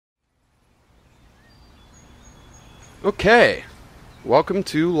Okay, welcome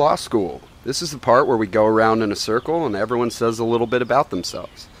to law school. This is the part where we go around in a circle and everyone says a little bit about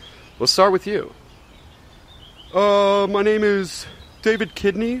themselves. Let's start with you. My name is David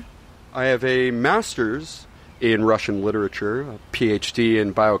Kidney. I have a master's in Russian literature, a PhD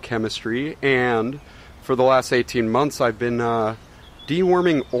in biochemistry, and for the last 18 months I've been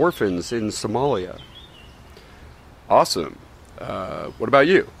deworming orphans in Somalia. Awesome. What about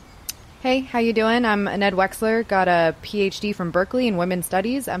you? Hey, how you doing? I'm Annette Wexler, got a PhD from Berkeley in Women's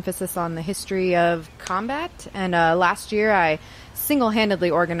Studies, emphasis on the history of combat, and last year I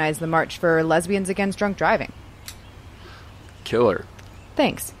single-handedly organized the March for Lesbians Against Drunk Driving. Killer.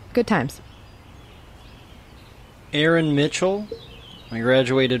 Thanks. Good times. Aaron Mitchell. I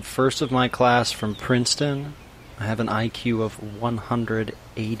graduated first of my class from Princeton. I have an IQ of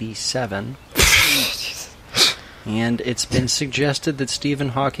 187. And it's been suggested that Stephen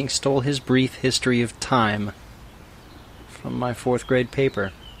Hawking stole his brief history of time from my 4th grade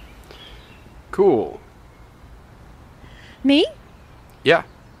paper. Cool. Me? Yeah.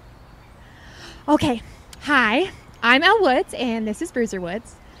 Okay. Hi, I'm Elle Woods, and this is Bruiser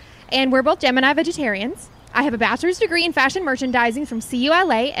Woods. And we're both Gemini vegetarians. I have a bachelor's degree in fashion merchandising from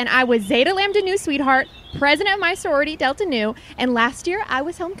CULA, and I was Zeta Lambda Nu sweetheart, president of my sorority, Delta Nu, and last year I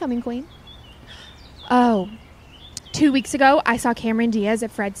was homecoming queen. Oh, 2 weeks ago, I saw Cameron Diaz at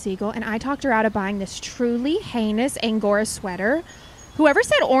Fred Siegel, and I talked her out of buying this truly heinous Angora sweater. Whoever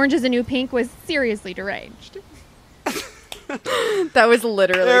said orange is the new pink was seriously deranged. That was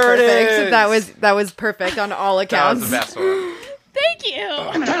literally There it perfect. is. That was perfect on all That accounts. was the best one. Thank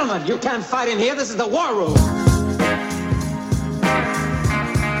you. Gentlemen, you can't fight in here. This is the war room.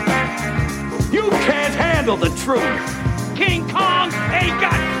 You can't handle the truth. King Kong ain't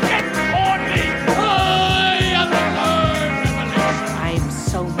got shit on me. I am the third revolution. I am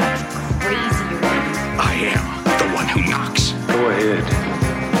so much crazier than you. I am the one who knocks. Go ahead.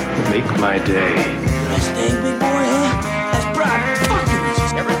 Make my day. Best thing, big boy, huh? That's private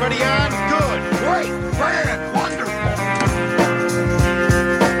fucking. Everybody on? Good. Great. Grand. Wonderful.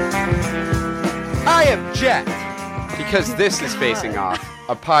 I object! Because this is Facing Off,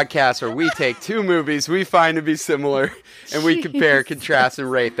 a podcast where we take two movies we find to be similar and we compare, contrast, and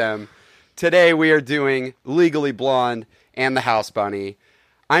rate them. Today we are doing Legally Blonde and The House Bunny.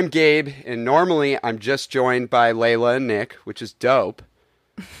 I'm Gabe, and normally I'm just joined by Layla and Nick, which is dope.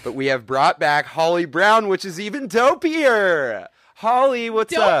 But we have brought back Holly Brown, which is even dopier! Holly,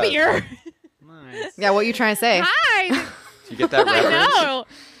 what's up? Dopier. Nice. Yeah, what you trying to say? Hi. Did you get that I reference? know.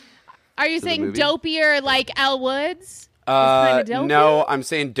 Are you To the saying movie? dopier like Elle Woods? kinda dopey? No, I'm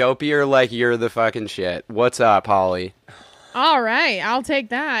saying dopier like you're the fucking shit. What's up, Holly? All right, I'll take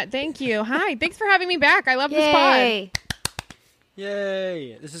that. Thank you. Hi, thanks for having me back. I love this pod. Yay!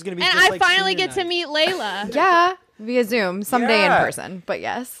 Yay! This is going to be And just I like finally senior get to night. meet Layla. Yeah, via Zoom. Someday Yeah. in person. But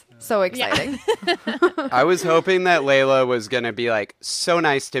yes, so exciting. I was hoping that Layla was going to be like, so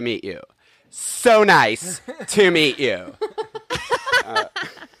nice to meet you. So nice to meet you. Oh,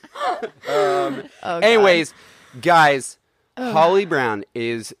 God. Anyways, guys, Holly Brown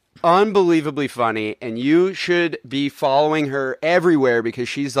is unbelievably funny, and you should be following her everywhere because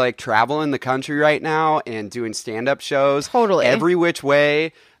she's like traveling the country right now and doing stand-up shows. Totally. Every which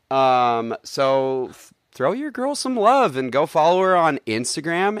way. So throw your girl some love and go follow her on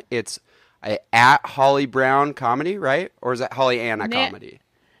Instagram. It's at Holly Brown Comedy, right? Or is it Holly Anna Comedy?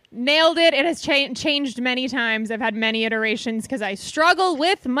 Nailed it. It has changed many times. I've had many iterations because I struggle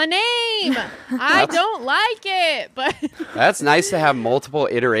with my name. I don't like it, but That's nice to have multiple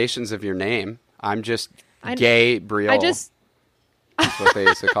iterations of your name. I'm just Gay Brielle. That's what they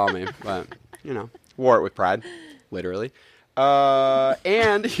used to call me. But, you know, wore it with pride, literally.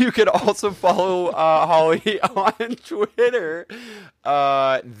 And you could also follow Holly on Twitter.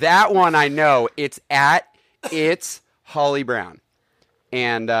 That one I know. It's Holly Brown.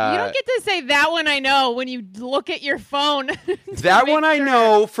 And you don't get to say that one I know when you look at your phone. that one I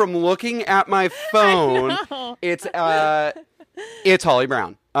know from looking at my phone. know. It's Holly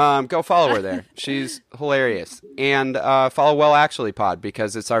Brown. Go follow her there. She's hilarious. And follow Well Actually Pod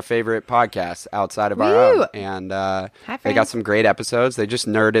because it's our favorite podcast outside of our Woo! own. And they friends. got some great episodes. They just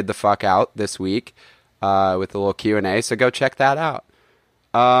nerded the fuck out this week with a little Q&A. So go check that out.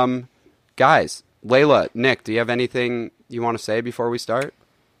 Guys, Layla, Nick, do you have anything you want to say before we start?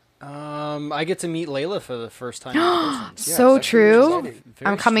 I get to meet Layla for the first time in person. Yeah, So it's actually true.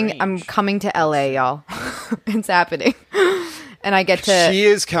 very I'm coming strange. to LA, y'all. It's happening. And I get to She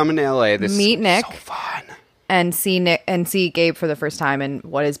is coming to LA. This meet is Nick. so fun. and see Gabe for the first time in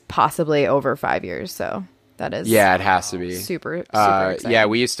what is possibly over 5 years. So That is Yeah, it has to be. super exciting. Yeah,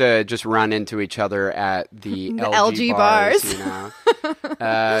 we used to just run into each other at the LG bars.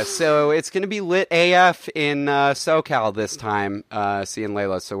 So it's going to be lit AF in SoCal this time, seeing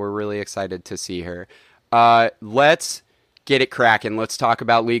Layla. So we're really excited to see her. Let's get it cracking. Let's talk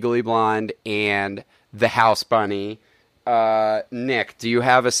about Legally Blonde and The House Bunny. Nick, do you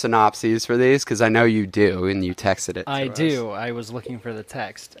have a synopsis for these? Because I know you do, and you texted it to I us. do. I was looking for the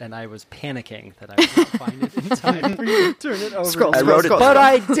text, and I was panicking that I would not find it in time for you to turn it over. Scroll, I wrote it, But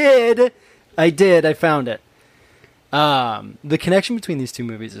I did. I found it. The connection between these two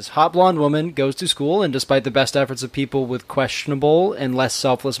movies is hot blonde woman goes to school, and despite the best efforts of people with questionable and less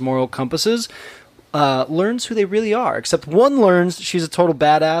selfless moral compasses, learns who they really are. Except one learns she's a total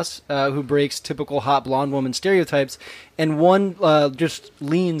badass who breaks typical hot blonde woman stereotypes, and one just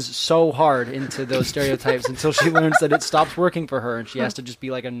leans so hard into those stereotypes until she learns that it stops working for her, and she has to just be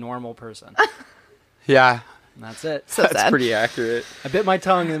like a normal person. Yeah, And that's it. So that's sad. pretty accurate. I bit my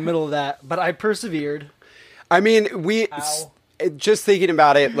tongue in the middle of that, but I persevered. I mean, Ow. just thinking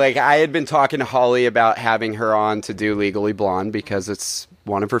about it, like I had been talking to Holly about having her on to do Legally Blonde because it's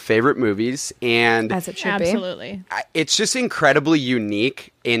one of her favorite movies, and As it should be. Absolutely. it's just incredibly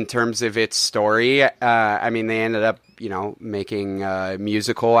unique in terms of its story. I mean, they ended up, making a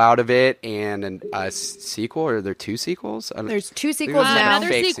musical out of it and a sequel. Or are there 2 sequels? There's 2 sequels There's now. Another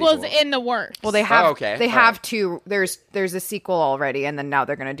fake sequel's sequel. in the works. Well, they have. okay. They All have right. 2. There's a sequel already, and then now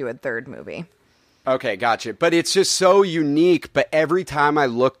they're going to do a 3rd movie. Okay, gotcha. But it's just so unique. But every time I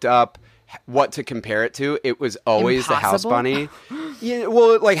looked up what to compare it to, it was always the House Impossible? Bunny. Yeah,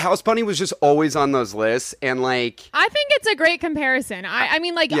 well, like House Bunny was just always on those lists, and like, I think it's a great comparison. I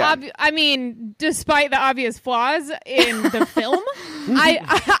mean, like, Yeah. despite the obvious flaws in the film,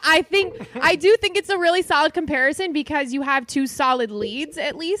 I do think it's a really solid comparison because you have 2 solid leads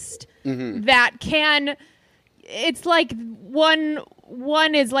at least that can. It's like one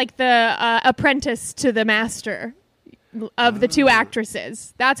is like the apprentice to the master of the 2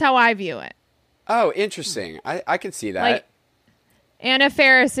 actresses. That's how I view it. oh, interesting. I can see that. Like, Anna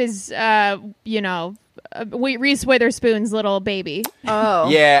Faris is, Reese Witherspoon's little baby. Oh.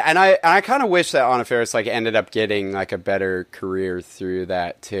 Yeah, and I kind of wish that Anna Faris like ended up getting like a better career through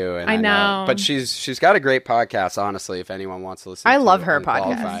that too. And I know. but she's got a great podcast. Honestly, if anyone wants to listen, I to love it, her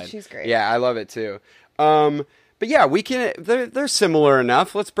Unqualified. podcast. She's great. Yeah, I love it too. But yeah, we can. They're similar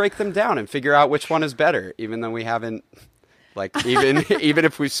enough. Let's break them down and figure out which one is better. Even though we haven't, like, even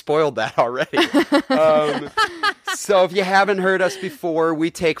if we've spoiled that already. So if you haven't heard us before,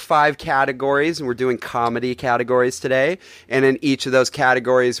 we take 5 categories, and we're doing comedy categories today. And in each of those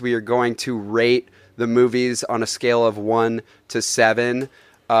categories, we are going to rate the movies on a scale of 1 to 7.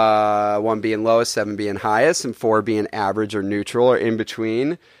 1 being lowest, 7 being highest, and 4 being average or neutral or in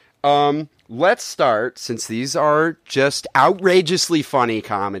between. Let's start, since these are just outrageously funny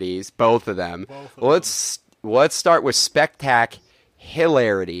comedies, both of them. Let's start with Spectac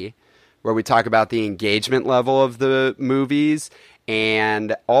Hilarity, where we talk about the engagement level of the movies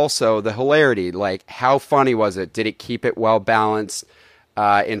and also the hilarity. Like, how funny was it? Did it keep it well balanced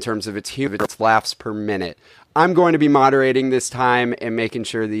in terms of its humor, its laughs per minute? I'm going to be moderating this time and making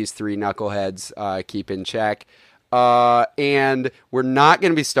sure these 3 knuckleheads keep in check. And we're not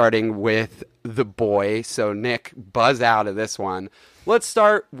going to be starting with The Boy, so Nick, buzz out of this one. Let's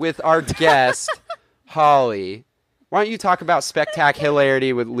start with our guest, Holly. Why don't you talk about Spectac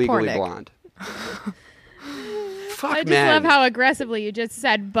Hilarity with Legally Nick. Blonde? Fuck, I just man. love how aggressively you just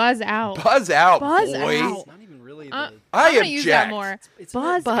said "buzz out." Buzz out, Buzz boys. out. It's not even really the... I I'm gonna object. use that more. It's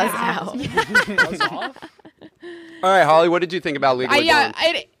Buzz out. Buzz off? All right, Holly, what did you think about Legally Blonde?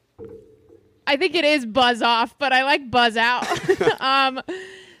 I think it is buzz off, but I like buzz out.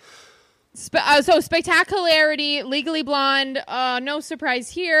 So Spectacularity, Legally Blonde, no surprise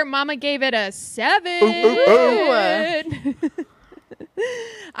here. Mama gave it a 7.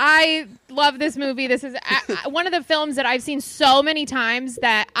 I love this movie. This is one of the films that I've seen so many times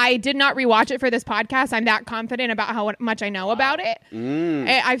that I did not rewatch it for this podcast. I'm that confident about how much I know about it.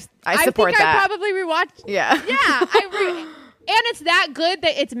 I support think that. I probably rewatched. Yeah. Yeah, and it's that good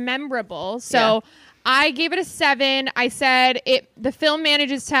that it's memorable. So Yeah. I gave it a 7. I said the film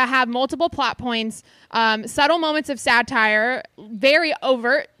manages to have multiple plot points, subtle moments of satire, very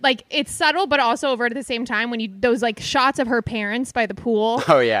overt. Like, it's subtle but also overt at the same time. When those like shots of her parents by the pool.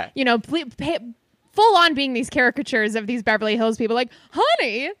 Oh, yeah. Full on being these caricatures of these Beverly Hills people. Like,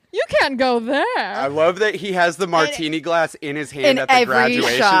 honey, you can't go there. I love that he has the martini glass in his hand In at the every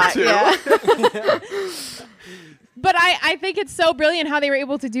graduation, shot, too. yeah. But I think it's so brilliant how they were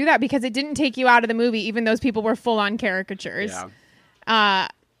able to do that because it didn't take you out of the movie, even those people were full on caricatures. Yeah.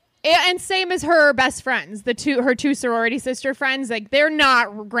 And same as her best friends, her two sorority sister friends. Like, they're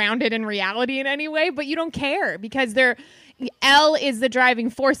not grounded in reality in any way, but you don't care because Elle is the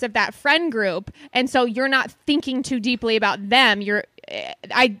driving force of that friend group, and so you're not thinking too deeply about them.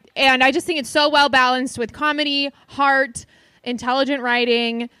 I just think it's so well balanced with comedy, heart, intelligent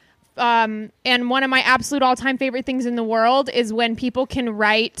writing. And one of my absolute all-time favorite things in the world is when people can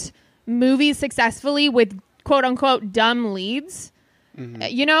write movies successfully with quote-unquote dumb leads.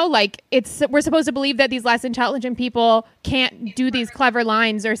 You know, like we're supposed to believe that these less intelligent people can't do these clever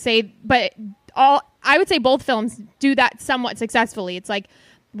lines or say, but I would say both films do that somewhat successfully. It's like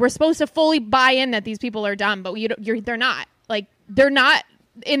we're supposed to fully buy in that these people are dumb, but they're not. Like, they're not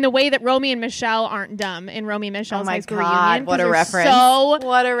in the way that Romy and Michelle aren't dumb in Romy and Michelle's high school reunion. What a reference.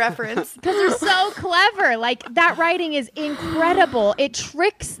 What a reference. Because they're so clever. Like, that writing is incredible. It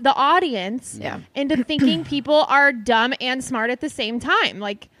tricks the audience into thinking people are dumb and smart at the same time.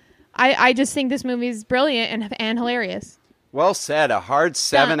 Like, I just think this movie is brilliant and hilarious. Well said. A hard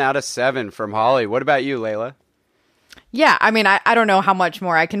 7 out of 7 from Holly. What about you, Layla? Yeah, I mean, I don't know how much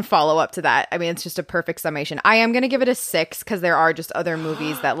more I can follow up to that. I mean, it's just a perfect summation. I am going to give it a 6 because there are just other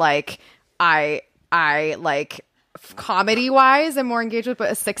movies that, like, I like comedy-wise am more engaged with,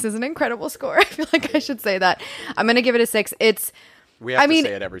 but a 6 is an incredible score. I feel like I should say that. I'm going to give it a 6. We have to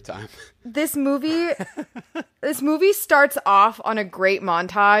say it every time. This movie starts off on a great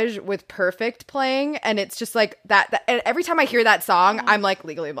montage with Perfect playing, and it's just like that and every time I hear that song, I'm like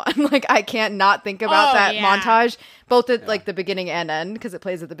Legally Blonde. Like, I can't not think about that montage, both at like the beginning and end, because it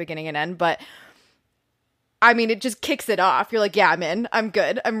plays at the beginning and end. But I mean, it just kicks it off. You're like, yeah, I'm in. I'm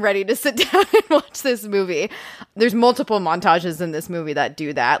good. I'm ready to sit down and watch this movie. There's multiple montages in this movie that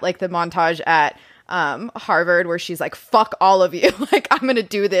do that, like the montage at Harvard where she's like, fuck all of you, like, I'm gonna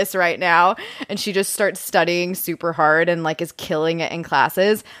do this right now, and she just starts studying super hard and like is killing it in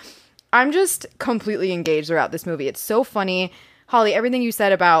classes. I'm just completely engaged throughout this movie. It's so funny. Holly, everything you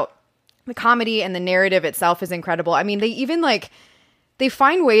said about the comedy and the narrative itself is incredible. I mean, they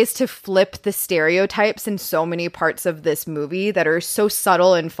find ways to flip the stereotypes in so many parts of this movie that are so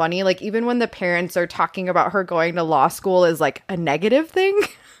subtle and funny. Like, even when the parents are talking about her going to law school as like a negative thing.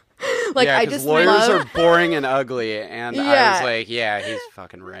 Like, yeah, I just lawyers are boring and ugly, and I was like, yeah, he's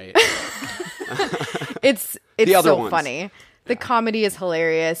fucking right. It's so funny. The comedy is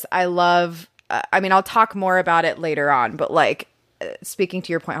hilarious. I love. I mean, I'll talk more about it later on, but like, speaking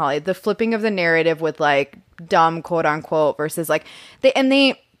to your point, Holly, the flipping of the narrative with like dumb quote unquote versus like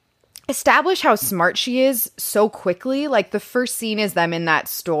they establish how smart she is so quickly. Like, the first scene is them in that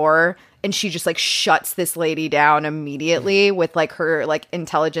store, and she just like shuts this lady down immediately with like her like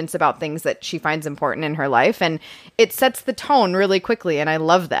intelligence about things that she finds important in her life. And it sets the tone really quickly. And I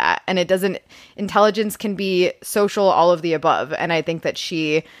love that. And intelligence can be social, all of the above. And I think that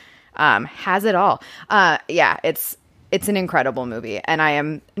she has it all. Yeah, it's an incredible movie. And I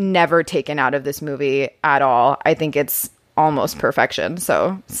am never taken out of this movie at all. I think it's almost perfection.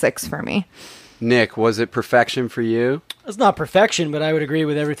 So 6 for me. Nick, was it perfection for you? It's not perfection, but I would agree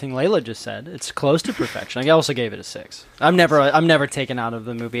with everything Layla just said. It's close to perfection. I also gave it a 6. I'm never taken out of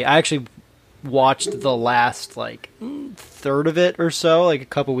the movie. I actually watched the last like third of it or so, like a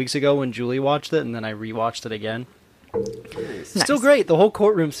couple weeks ago when Julie watched it, and then I rewatched it again. Nice. Still great. The whole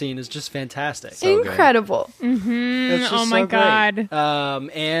courtroom scene is just fantastic. So incredible. Oh my god.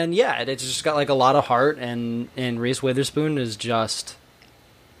 And yeah, it's just got like a lot of heart, and Reese Witherspoon is just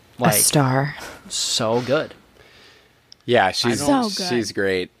like a star. So good. Yeah, she's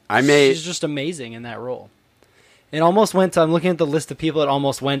great. She's just amazing in that role. It almost went to, I'm looking at the list of people it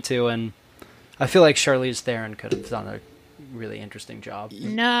almost went to, and I feel like Charlize Theron could have done a really interesting job.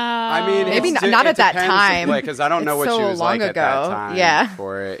 No. I mean, maybe not at that time, because I don't know what she was like at that time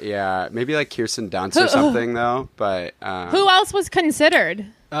for it. Yeah, maybe like Kirsten Dunst or something though. But who else was considered?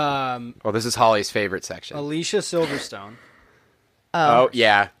 Well, this is Holly's favorite section. Alicia Silverstone. Oh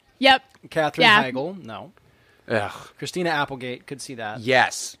yeah. Yep. Katherine Heigl. No. Ugh. Christina Applegate. Could see that.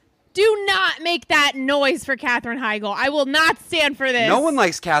 Yes. Do not make that noise for Katherine Heigl. I will not stand for this. No one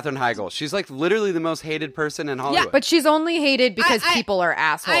likes Katherine Heigl. She's like literally the most hated person in Hollywood. Yeah, but she's only hated because people are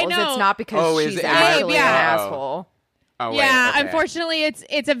assholes. I know. It's not because she's actually an asshole. Oh, yeah, okay. Unfortunately,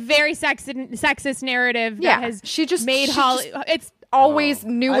 it's a very sexist narrative that has she just made Hollywood. It's always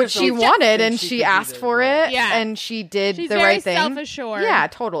knew what she wanted, and she asked for it, and she did She's the right thing. She's very self-assured. Yeah,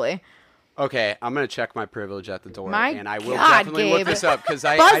 totally. Okay, I'm gonna check my privilege at the door, My and I will God, definitely Gabe. look this up because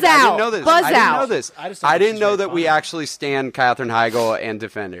I Buzz didn't out. know this. Buzz I didn't out. know this. I just don't I think didn't she's know very that we funny. actually stand Katherine Heigl and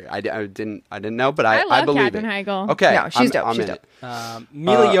Defender. I didn't know, but I love believe Katherine it. Heigl. Okay, No, she's dope. I'm She's in dope. it.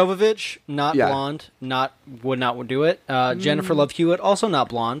 Mila Jovovich, not yeah. blonde, would not do it. Jennifer Love Hewitt, also not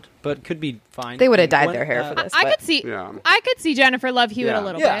blonde, but could be fine. They would have dyed Gwen- their hair for this. I but- could see. Yeah. I could see Jennifer Love Hewitt Yeah. a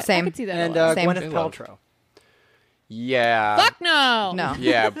little Yeah. bit. Same. I could see that. And a little. Same. Gwyneth Paltrow. Yeah. Fuck no. No.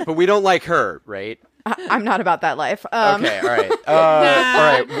 Yeah, but we don't like her, right? I'm not about that life. Okay, all right. All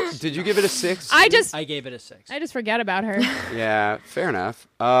right. Did you give it a 6? I just gave it a 6. forget about her. Yeah, fair enough.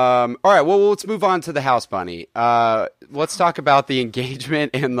 All right, well, let's move on to the House Bunny. Let's talk about the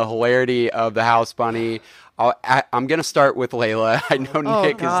engagement and the hilarity of the House Bunny. I'm going to start with Layla. I know Oh,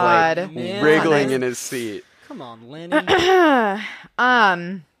 Nick God. is like Man. wriggling in his seat. Come on, Lenny.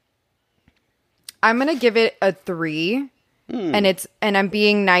 I'm gonna give it a 3, and I'm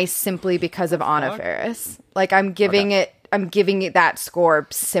being nice simply because of Anna Faris. Like I'm giving it that score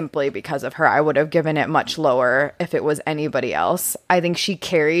simply because of her. I would have given it much lower if it was anybody else. I think she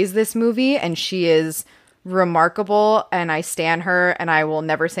carries this movie, and she is remarkable, and I stan her, and I will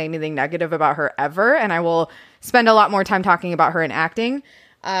never say anything negative about her ever, and I will spend a lot more time talking about her in acting.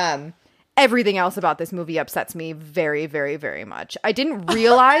 Everything else about this movie upsets me very, very, very much. I didn't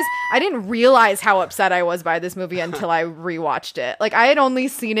realize how upset I was by this movie until I rewatched it. Like I had only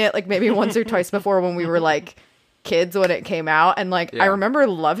seen it like maybe once or twice before when we were like kids when it came out, and like I remember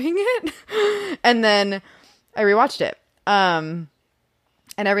loving it, and then I rewatched it. And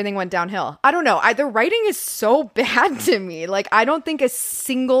everything went downhill. I don't know. The writing is so bad to me. Like I don't think a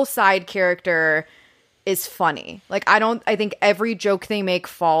single side character is funny. Like I think every joke they make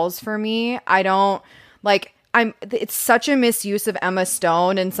falls for me. It's such a misuse of Emma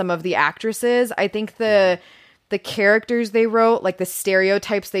Stone and some of the actresses. I think the characters they wrote, like the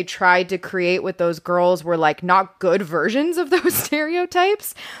stereotypes they tried to create with those girls were like not good versions of those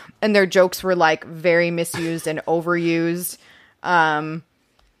stereotypes, and their jokes were like very misused and overused.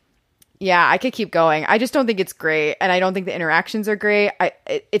 Yeah, I could keep going. I just don't think it's great, and I don't think the interactions are great.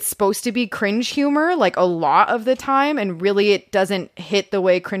 It's supposed to be cringe humor, like a lot of the time, and really it doesn't hit the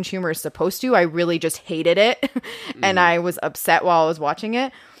way cringe humor is supposed to. I really just hated it, and I was upset while I was watching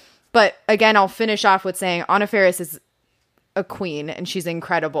it. But again, I'll finish off with saying Anna Faris is a queen, and she's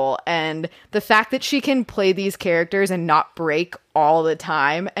incredible. And the fact that she can play these characters and not break all the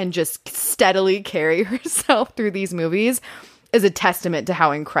time and just steadily carry herself through these movies is a testament to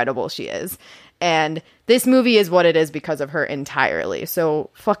how incredible she is. And this movie is what it is because of her entirely. So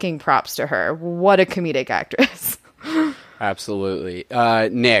fucking props to her. What a comedic actress. Absolutely.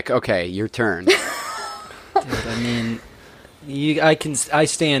 Nick, okay, your turn. Dude, I mean, I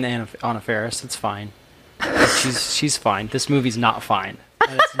stand Anna Faris. It's fine. She's fine. This movie's not fine.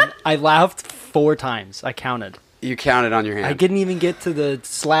 I laughed 4 times. I counted. You counted on your hand. I didn't even get to the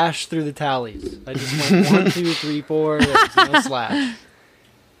slash through the tallies. I just went 1, 2, 3, 4. There was no slash.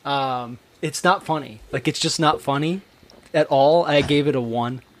 It's not funny. Like it's just not funny at all. I gave it a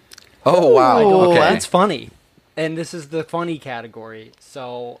 1. Oh, wow. Okay. It's funny, and this is the funny category.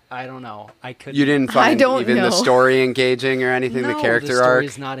 So I don't know. I could. You didn't find the story engaging or anything. The character the arc story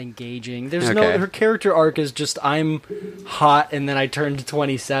is not engaging. There's her character arc is just I'm hot, and then I turned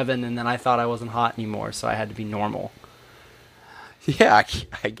 27, and then I thought I wasn't hot anymore, so I had to be normal. Yeah,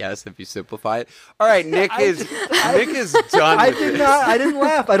 I guess if you simplify it. All right, Nick is done. I didn't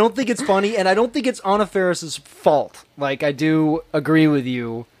laugh. I don't think it's funny, and I don't think it's Anna Faris's fault. Like I do agree with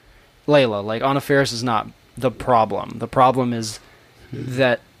you, Layla. Like Anna Faris is not the problem. The problem is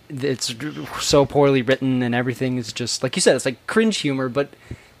that it's so poorly written, and everything is just like you said. It's like cringe humor, but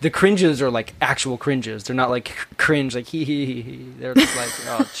the cringes are like actual cringes. They're not like cringe, like hee hee hee hee. They're just like,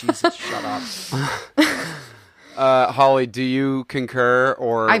 oh Jesus, shut up. Holly, do you concur,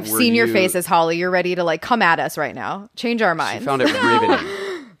 or I've seen your faces, Holly. You're ready to like come at us right now. Change our minds. She found it riveting.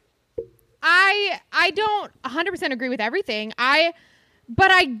 I don't 100% agree with everything. But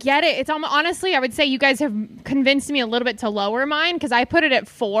I get it. It's honestly, I would say you guys have convinced me a little bit to lower mine because I put it at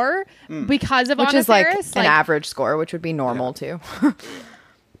 4 because of Anna Faris. Which is like an like average score, which would be normal too.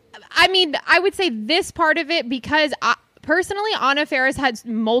 I mean, I would say this part of it because personally, Anna Faris had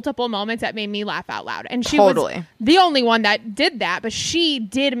multiple moments that made me laugh out loud. And she was the only one that did that, but she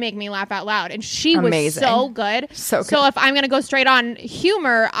did make me laugh out loud. And she was so good. So if I'm going to go straight on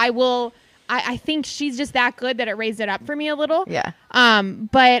humor, I think she's just that good that it raised it up for me a little. Yeah.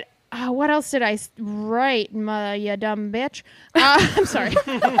 But what else did I write, you dumb bitch? I'm sorry.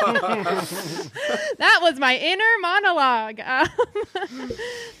 That was my inner monologue.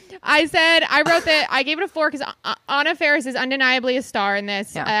 I wrote that I gave it a 4 because Anna Faris is undeniably a star in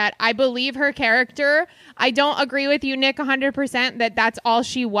this. Yeah. I believe her character. I don't agree with you, Nick, 100% that that's all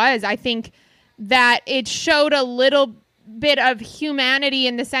she was. I think that it showed a little bit of humanity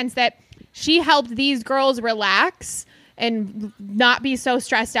in the sense that she helped these girls relax and not be so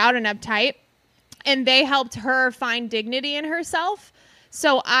stressed out and uptight. And they helped her find dignity in herself.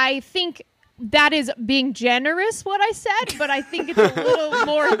 So I think that is being generous, what I said, but I think it's a little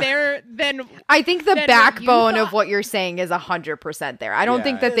more there than... I think the than backbone what you of what you're saying is 100% there. I don't Yeah.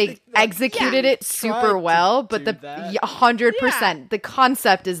 think that they executed it super well, but the 100%, the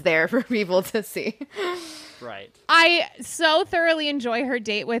concept is there for people to see. Right. I so thoroughly enjoy her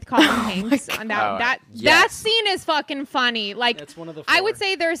date with Colin Hanks. On that yes. that scene is fucking funny. Like, That's one of the I 4. would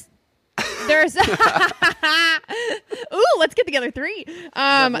say there's ooh, let's get together 3. The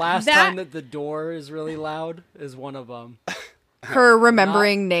last time that the door is really loud is one of them. Her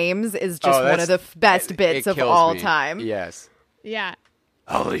remembering names is just one of the best bits of kills all me. time. Yes. yeah.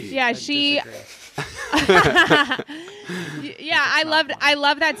 Ollie. Yeah, she yeah, I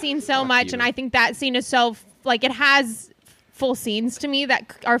love that scene so much, you. and I think that scene is so like it has full scenes to me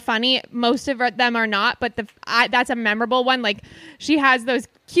that are funny. Most of them are not, but that's a memorable one. Like she has those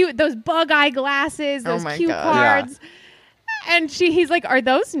bug eye glasses, those my cue God. cards. And he's like, are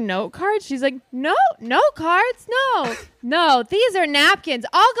those note cards? She's like, no cards. No, these are napkins.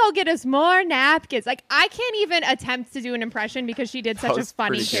 I'll go get us more napkins. Like, I can't even attempt to do an impression because she did such a was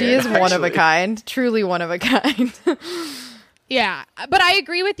funny pretty character. She is one of a Actually. kind, truly one of a kind. Yeah, but I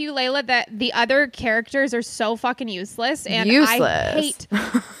agree with you, Layla, that the other characters are so fucking useless. And I Useless. hate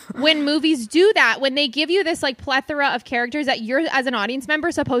when movies do that, when they give you this like plethora of characters that you're, as an audience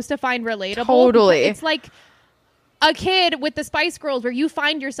member, supposed to find relatable. Totally. It's like a kid with the Spice Girls where you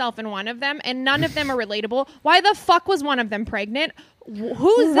find yourself in one of them and none of them are relatable. Why the fuck was one of them pregnant?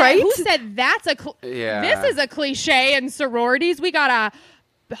 Who said that's Yeah. this is a cliche in sororities? We got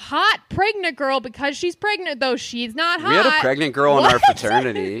a hot pregnant girl because she's pregnant, though she's not hot. We had a pregnant girl in our What?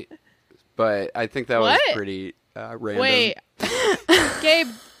 fraternity, but I think that was What? pretty random. Wait,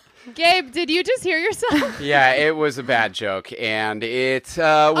 Gabe, did you just hear yourself? Yeah, it was a bad joke, and it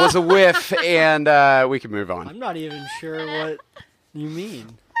was a whiff, and we can move on. I'm not even sure what you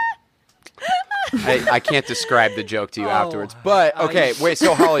mean. I can't describe the joke to you Oh, afterwards. But, okay, wait,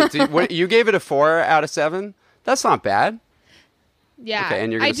 so Holly, you gave it a 4 out of 7? That's not bad. Yeah, Okay,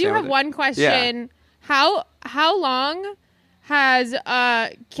 and you're gonna I do stay with have it? one question. How long has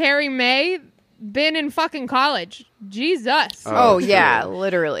Carrie Mae been in fucking college? Jesus. Oh, true. yeah,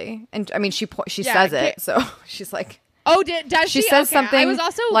 literally. And I mean, she Yeah, says it, so she's like, Does she she? says Okay, something I was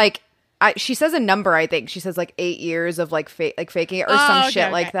also like, she says a number. I think she says like 8 years of like faking it or Oh, some okay, shit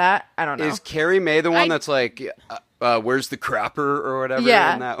okay. like that. I don't know. Is Carrie Mae the one I- that's like, where's the crapper or whatever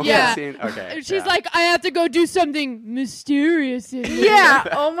Yeah. in that Yeah. scene? Okay. She's yeah. like, I have to go do something mysterious. Yeah.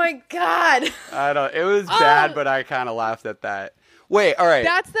 Oh my god. I don't. It was bad, but I kind of laughed at that. Wait. All right.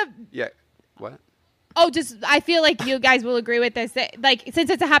 That's the. Yeah. What? Oh, just I feel like you guys will agree with this. That, like, since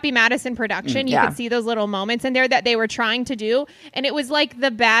it's a Happy Madison production, you Yeah. can see those little moments in there that they were trying to do, and it was like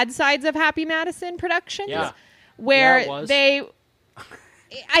the bad sides of Happy Madison productions, Yeah. where Yeah, it was. they.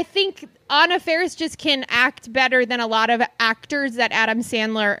 I think Anna Faris just can act better than a lot of actors that Adam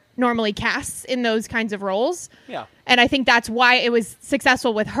Sandler normally casts in those kinds of roles. Yeah. And I think that's why it was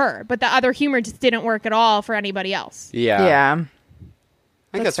successful with her, but the other humor just didn't work at all for anybody else. Yeah. Yeah.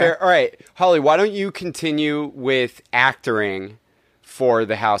 I think that's fair. All right, Holly, why don't you continue with acting for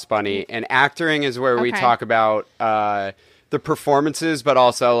the House Bunny? And acting is where we Okay. talk about the performances, but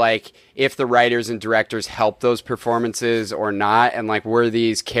also like if the writers and directors help those performances or not, and like were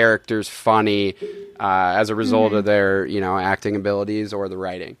these characters funny as a result of their acting abilities or the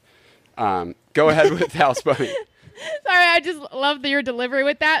writing. Go ahead with House Bunny. Sorry, I just love your delivery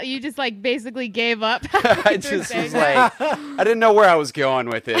with that. You just like basically gave up. I just was like, I didn't know where I was going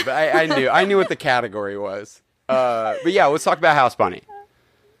with it, but I knew what the category was. But yeah, let's talk about House Bunny.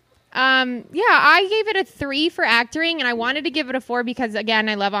 Yeah, I gave it a 3 for acting, and I wanted to give it a 4 because, again,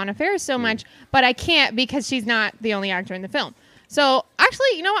 I love Anna Faris so much, but I can't because she's not the only actor in the film. So,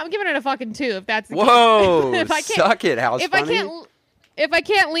 actually, you know what? I'm giving it a fucking 2 if that's the Whoa, case. If I can't- suck it, House if Bunny. If I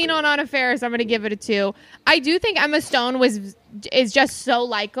can't lean on Anna Faris, I'm going to give it a 2. I do think Emma Stone is just so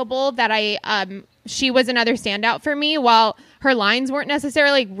likable that she was another standout for me. While her lines weren't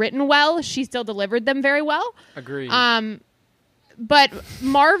necessarily written well, she still delivered them very well. Agreed. But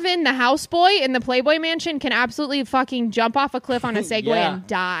Marvin, the houseboy in the Playboy Mansion, can absolutely fucking jump off a cliff on a Segway Yeah. and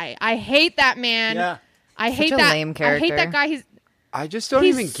die. I hate that man. Yeah. I hate a that. lame I hate character. that guy. I just don't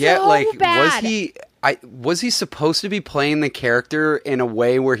He's even get so like bad. was he supposed to be playing the character in a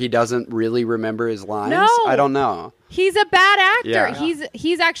way where he doesn't really remember his lines? No. I don't know. He's a bad actor. Yeah.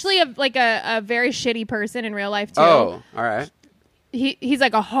 He's actually a very shitty person in real life too. Oh, all right. He's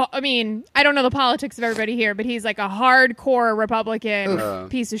like I mean, I don't know the politics of everybody here, but he's like a hardcore Republican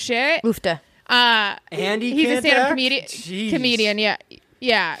piece of shit. Oofta. And He's a stand-up comedian.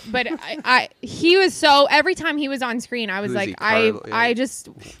 Yeah. But he was so, every time he was on screen, I was Who's like, he, Carl? Yeah. I just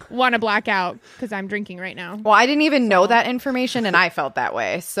want to black out because I'm drinking right now. Well, I didn't even know that information, and I felt that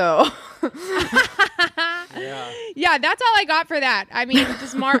way. So Yeah, that's all I got for that. I mean,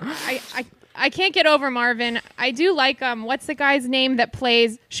 just I can't get over Marvin. I do like what's the guy's name that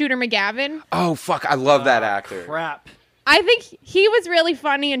plays Shooter McGavin? Oh fuck, I love that actor. Crap. I think he was really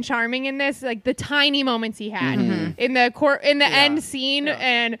funny and charming in this, like the tiny moments he had in the end scene,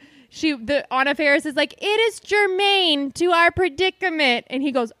 and Anna Faris is like, "It is germane to our predicament," and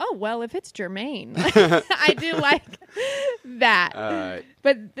he goes, "Oh well, if it's germane," I do like that.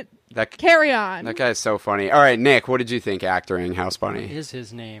 But carry on. That guy is so funny. All right, Nick, what did you think acting House Bunny? Is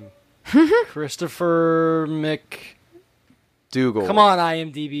his name Christopher Dougal. Come on,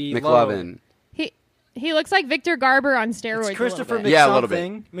 IMDb. McLovin. He looks like Victor Garber on steroids. It's Christopher a little bit. Yeah, a little bit.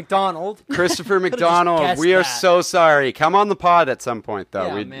 something. McDonald. Christopher Could've just McDonald. guessed We are that. so sorry. Come on the pod at some point,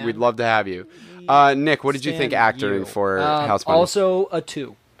 though. Yeah, man. We'd love to have you. Nick, what did you think Stand acting you. for House Bunny? Also a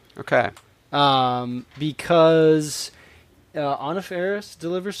 2. Okay. Because Anna Faris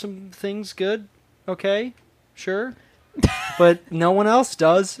delivers some things good. Okay, sure. But no one else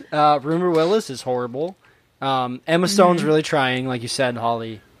does. Rumor Willis is horrible. Emma Stone's really trying, like you said,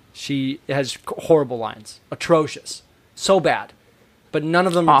 Holly. She has horrible lines. Atrocious. So bad. But none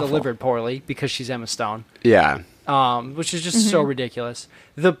of them are Awful. delivered poorly because she's Emma Stone. Yeah. Which is just so ridiculous.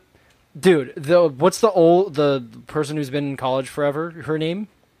 What's the person who's been in college forever? Her name?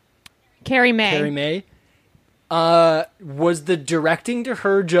 Carrie Mae. Carrie Mae. Was the directing to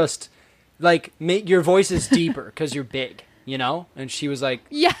her just like make your voice is deeper because you're big, you know? And she was like,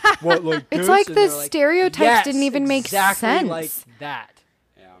 Yeah. "What like it's this?" like And the they're stereotypes "Yes, didn't even make exactly sense. like that.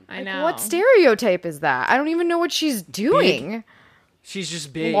 I know. What stereotype is that? I don't even know what she's doing. She's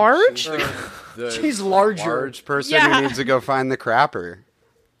just big. Large? She's larger. Large person Yeah. who needs to go find the crapper.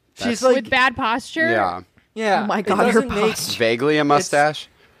 She's like, With bad posture? Yeah. yeah. Oh my it God, her doesn't make- posture. Vaguely a mustache.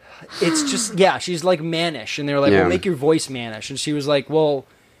 It's just she's like mannish, and they're like, Yeah. "Well, make your voice mannish," and she was like, "Well,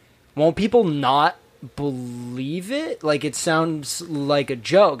 won't people not believe it? Like it sounds like a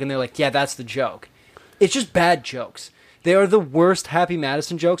joke," and they're like, "Yeah, that's the joke." It's just bad jokes. They are the worst Happy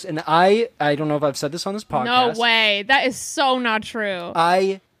Madison jokes, and I don't know if I've said this on this podcast. No way. That is so not true.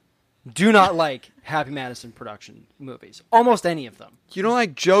 I do not like Happy Madison production movies. Almost any of them. You don't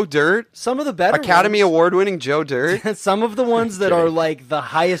like Joe Dirt? Some of the better Academy ones, Award winning Joe Dirt? Some of the ones that Okay. are like the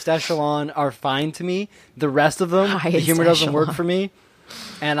highest echelon are fine to me. The rest of them, the Highest humor doesn't echelon. work for me.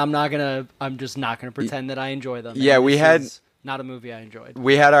 And I'm just not gonna pretend that I enjoy them. Yeah, And we this had- is not a movie I enjoyed.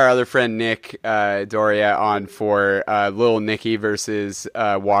 We had our other friend Nick Doria on for Little Nicky versus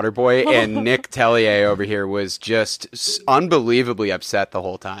Waterboy, and Nick Tellier over here was just unbelievably upset the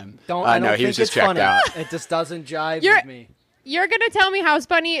whole time. I don't no, he think was just it's checked funny. out. It just doesn't jive You're- with me. You're going to tell me House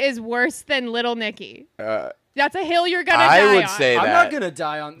Bunny is worse than Little Nicky. That's a hill you're going to I die would on. say I'm that. not gonna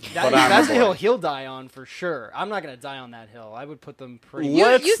die on that. But I'm That's the for hill it. he'll die on for sure. I'm not gonna die on that hill. I would put them pretty.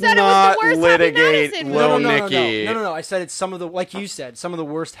 Let's you said it was the not worst Happy litigate Madison Little movie. Nicky. No. I said it's some of the, like you said, some of the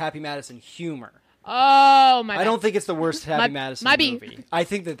worst Happy Madison humor. Oh, my I bad. don't think it's the worst Happy My- Madison my B. movie. I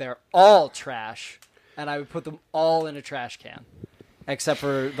think that they're all trash, and I would put them all in a trash can, except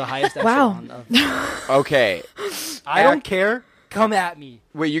for the highest Wow. echelon. Of, Okay. I don't care. Come at me.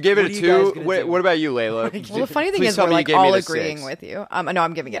 Wait, you gave it What a are you guys 2? gonna Wait, do? what about you, Layla? Well, the funny thing Please is tell we're me you like gave me all the agreeing 6. with you. No,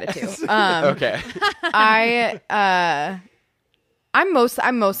 I'm giving it a 2. Okay.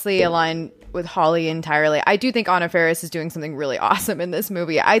 I'm mostly aligned with Holly entirely. I do think Anna Faris is doing something really awesome in this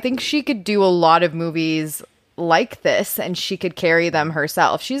movie. I think she could do a lot of movies like this, and she could carry them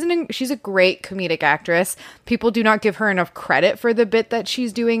herself. She's a great comedic actress. People do not give her enough credit for the bit that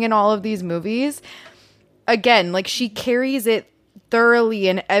she's doing in all of these movies. Again, like she carries it thoroughly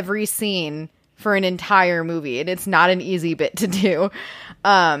in every scene for an entire movie, and it's not an easy bit to do.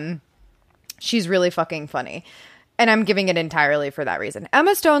 She's really fucking funny, and I'm giving it entirely for that reason.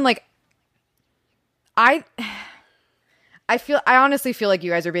 Emma Stone, like I honestly feel like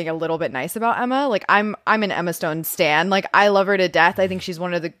you guys are being a little bit nice about Emma. Like I'm an Emma Stone stan. Like I love her to death. I think she's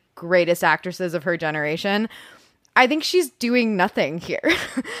one of the greatest actresses of her generation. I think she's doing nothing here.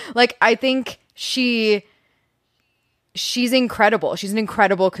 Like, I think she's incredible. She's an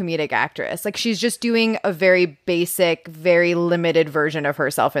incredible comedic actress. Like, she's just doing a very basic, very limited version of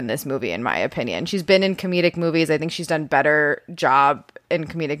herself in this movie, in my opinion. She's been in comedic movies. I think she's done better job in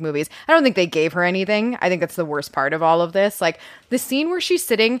comedic movies. I don't think they gave her anything. I think that's the worst part of all of this. Like, the scene where she's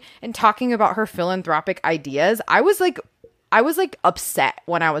sitting and talking about her philanthropic ideas, I was like upset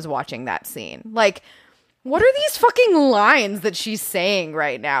when I was watching that scene. Like, what are these fucking lines that she's saying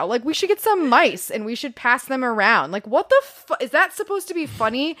right now? Like, we should get some mice and we should pass them around. Like, what the is that supposed to be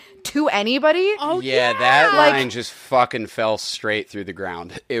funny to anybody? Oh, Yeah, that line just fucking fell straight through the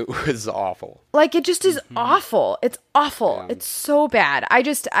ground. It was awful. Like, it just is awful. It's awful. It's so bad. I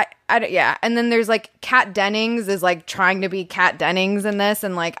yeah. And then there's like Kat Dennings is like trying to be Kat Dennings in this.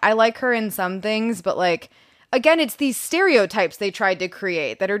 And like, I like her in some things, but like, again, it's these stereotypes they tried to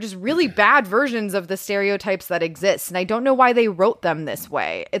create that are just really bad versions of the stereotypes that exist. And I don't know why they wrote them this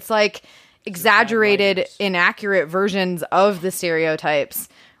way. It's like exaggerated, inaccurate versions of the stereotypes,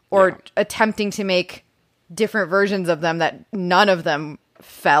 or attempting to make different versions of them that none of them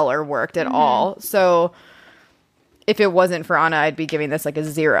fell or worked at all. So if it wasn't for Anna, I'd be giving this like a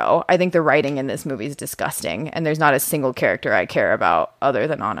 0. I think the writing in this movie is disgusting. And there's not a single character I care about other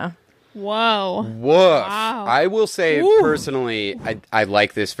than Anna. Whoa. Woof. Wow. I will say personally, I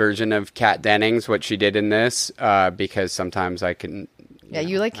like this version of Kat Dennings, what she did in this, because sometimes I can. Yeah,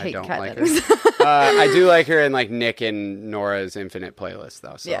 you like hate don't Kat like Dennings. her. I do like her in like Nick and Nora's Infinite Playlist,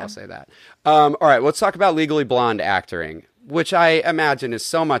 though, so Yeah. I'll say that. All right, let's talk about Legally Blonde acting, which I imagine is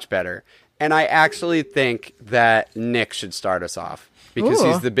so much better. And I actually think that Nick should start us off because Ooh.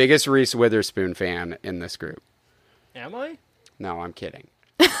 he's the biggest Reese Witherspoon fan in this group. Am I? No, I'm kidding.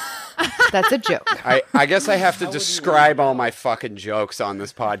 That's a joke. I guess I have to describe all my fucking jokes on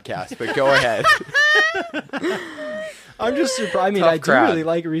this podcast, but go ahead. I'm just surprised. I mean, Tough I do crowd. really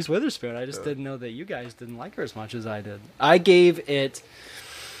like Reese Witherspoon. I just didn't know that you guys didn't like her as much as I did. I gave it.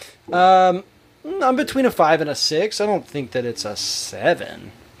 I'm between a 5 and a 6. I don't think that it's a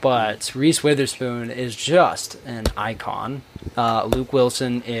 7, but Reese Witherspoon is just an icon. Luke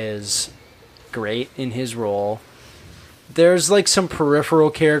Wilson is great in his role. There's like some peripheral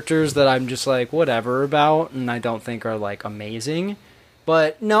characters that I'm just like whatever about, and I don't think are like amazing.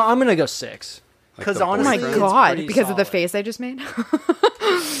 But no, I'm gonna go 6 because the Oh honestly, my it's god! pretty Because of the solid. face I just made.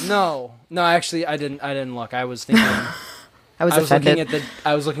 No, actually, I didn't look. I was thinking. I was offended.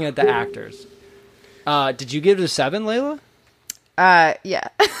 I was looking at the actors. Did you give it a 7, Layla? Yeah.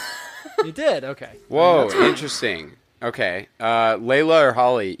 You did. Okay. Whoa, interesting. Okay, Layla or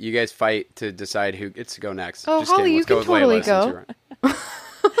Holly, you guys fight to decide who gets to go next. Oh, Just Holly, kidding. you Let's go can with totally Layla since go.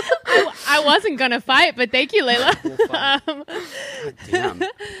 you're on. I wasn't going to fight, but thank you, Layla. Damn.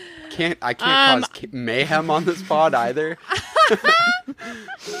 I can't cause mayhem on this pod either. All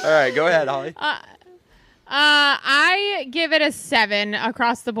right, go ahead, Holly. I give it a 7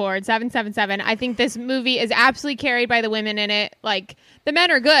 across the board. 7. I think this movie is absolutely carried by the women in it. Like, the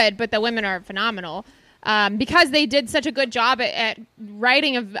men are good, but the women are phenomenal. Because they did such a good job at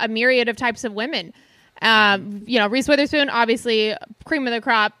writing a myriad of types of women. Reese Witherspoon, obviously, cream of the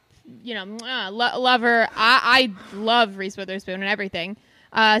crop. Love her. I love Reese Witherspoon and everything.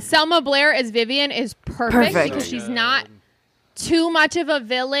 Selma Blair as Vivian is perfect. Because she's not too much of a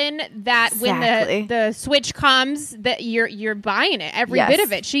villain that Exactly. when the switch comes that you're buying it, every Yes. bit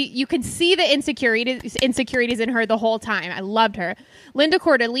of it. You can see the insecurities in her the whole time. I loved her. Linda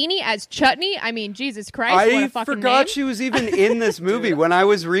Cordellini as Chutney. I mean, Jesus Christ, what I a fucking forgot name. she was even in this movie. When I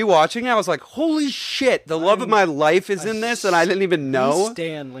was rewatching it, I was like, holy shit, the love of my life is in this, and I didn't even We know.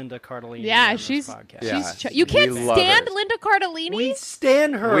 stan Linda Cardellini. Yeah, on this she's podcast. Yeah. You can't We love stand her. Linda Cardellini. We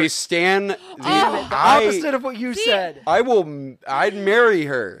stan her. We stand the opposite of what you said. I'd marry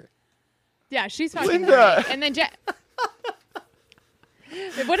her. Yeah, she's fucking Linda. great. And then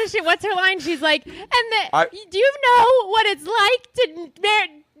what is she? What's her line? She's like, do you know what it's like to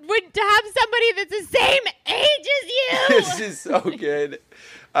have somebody that's the same age as you? This is so good.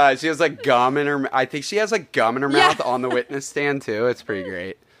 She has like gum in her. I think she has like gum in her Yeah. mouth on the witness stand too. It's pretty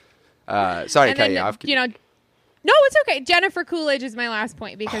great. Sorry to And cut then, you off. no, it's okay. Jennifer Coolidge is my last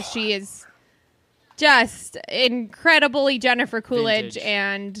point because she is just incredibly Jennifer Coolidge Vintage.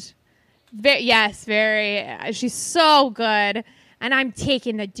 and very. She's so good. And I'm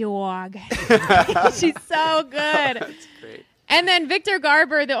taking the dog. She's so good. That's great. And then Victor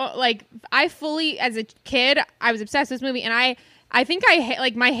Garber, I fully, as a kid, I was obsessed with this movie, and I think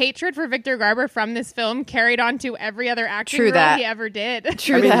my hatred for Victor Garber from this film carried on to every other acting True role that. he ever did.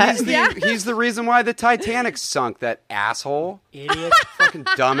 True I mean, that. he's the reason why the Titanic sunk. That asshole, Idiot. fucking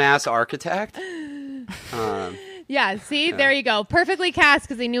dumbass architect. Yeah, see? There you go. Perfectly cast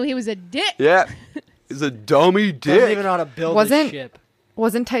because they knew he was a dick. Yeah. He's a dummy Doesn't dick. even know how to build a Wasn't- ship.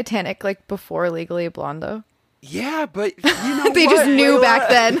 Wasn't Titanic like before Legally Blonde though? Yeah, but you know They what, just knew Layla? back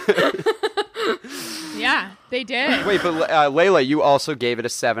then. Yeah, they did. Wait, but Layla, you also gave it a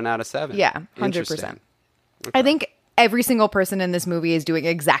 7 out of 7. Yeah, 100%. Interesting. I think every single person in this movie is doing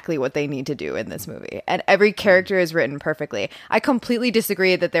exactly what they need to do in this movie, and every character is written perfectly. I completely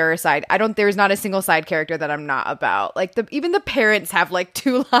disagree that there's not a single side character that I'm not about. Like even the parents have like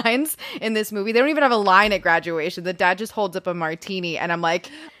 2 lines in this movie. They don't even have a line at graduation. The dad just holds up a martini, and I'm like,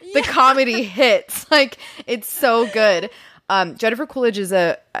 the comedy hits. Like it's so good. Jennifer Coolidge is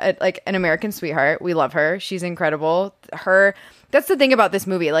like an American sweetheart. We love her. She's incredible. That's the thing about this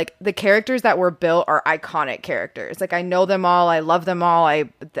movie. Like the characters that were built are iconic characters. Like I know them all. I love them all.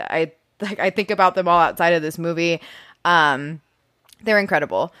 I think about them all outside of this movie. They're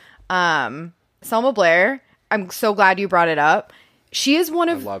incredible. Selma Blair. I'm so glad you brought it up. She is one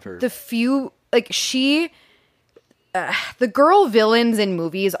of love her. the few. Like the girl villains in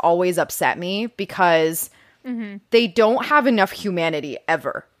movies always upset me because they don't have enough humanity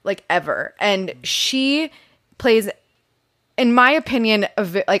ever. And she plays, in my opinion,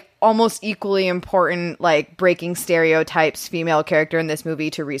 like almost equally important, like breaking stereotypes female character in this movie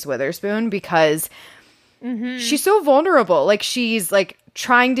to Reese Witherspoon because she's so vulnerable. Like she's like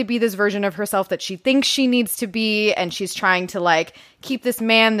trying to be this version of herself that she thinks she needs to be, and she's trying to like keep this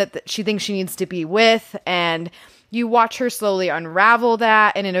man that she thinks she needs to be with, and you watch her slowly unravel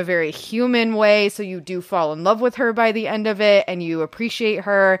that, and in a very human way, so you do fall in love with her by the end of it, and you appreciate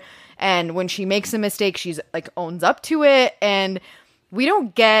her. And when she makes a mistake, she's like owns up to it. And we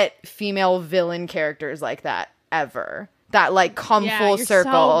don't get female villain characters like that ever. That like come full you're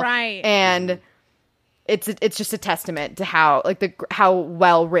circle. so right. And it's just a testament to how how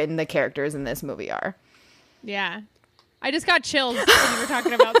well written the characters in this movie are. Yeah. I just got chills when you were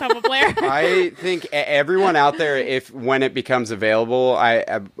talking about Selma Blair. I think everyone out there, when it becomes available,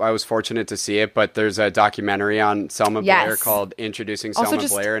 I was fortunate to see it, but there's a documentary on Selma Blair called Introducing Also Selma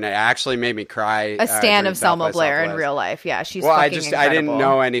just Blair, and it actually made me cry. A stan of during South by Selma Blair in Southwest. real life. Yeah, she's Well, fucking I incredible. didn't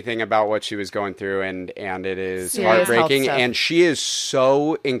know anything about what she was going through, and it is Serious heartbreaking. health stuff. And she is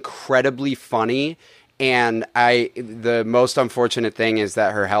so incredibly funny. And the most unfortunate thing is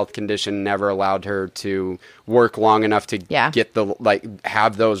that her health condition never allowed her to work long enough to get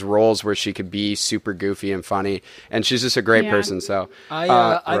have those roles where she could be super goofy and funny. And she's just a great person. So I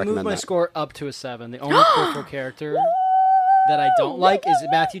moved recommend my that. score up to a 7. The only peripheral character that I don't like is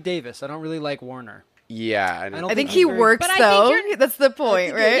Matthew Davis. I don't really like Warner. Yeah, I think he works But I though. think That's the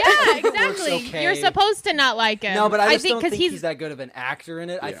point, right? Yeah, exactly. okay. You're supposed to not like him. No, but I just don't 'cause think he's that good of an actor in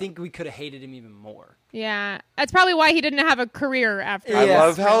it. I think we could have hated him even more. Yeah, that's probably why he didn't have a career after. I Yes.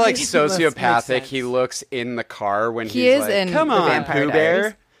 love how like Makes sociopathic sense. he looks in the car when He he's is like, in "Come The on, Vampire Pooh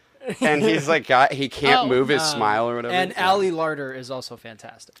Bear," Diaries. and he's like, he can't move his smile or whatever. And Ali Larder is also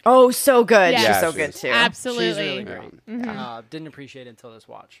fantastic. Oh, so good. Yes. She's so she good is. too. Absolutely. She's really great. Mm-hmm. Didn't appreciate it until this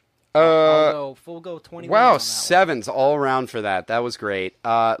watch. I'll go 21. Wow, on that 7s all around for that. That was great.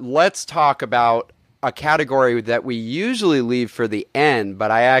 Let's talk about a category that we usually leave for the end,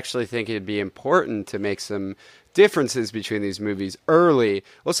 but I actually think it'd be important to make some differences between these movies early.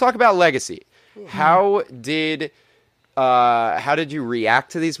 Let's talk about legacy. How did you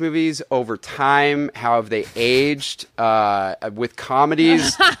react to these movies over time? How have they aged? With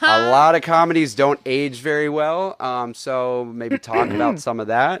comedies, a lot of comedies don't age very well. So maybe talk about some of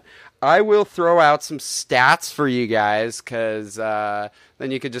that. I will throw out some stats for you guys because then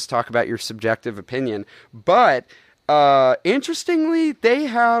you could just talk about your subjective opinion. But interestingly, they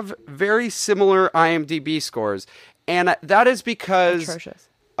have very similar IMDb scores. And that is because Atrocious.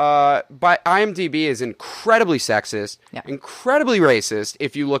 but IMDb is incredibly sexist, incredibly racist.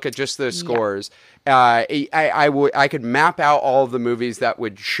 If you look at just the scores, I could map out all of the movies that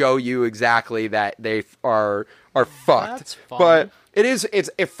would show you exactly that they are fucked. That's fine. But it's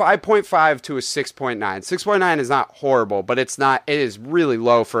a 5.5 to a 6.9. 6.9 is not horrible, but it's not. It is really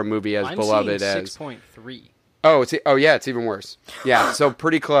low for a movie as I'm beloved seeing as 6.3. Oh, it's even worse. Yeah, so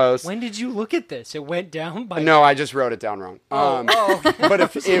pretty close. When did you look at this? It went down by. No, I just wrote it down wrong. But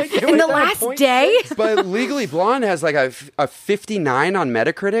if In the last day? but Legally Blonde has like a 59 on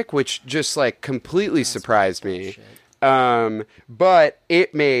Metacritic, which just like completely surprised me. But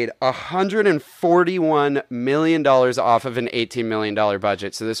it made $141 million off of an $18 million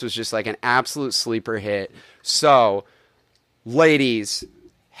budget. So this was just like an absolute sleeper hit. So, ladies,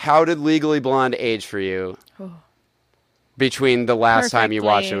 how did Legally Blonde age for you? Between the last time you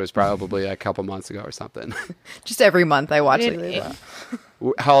watched it was probably a couple months ago or something. Just every month I watch it.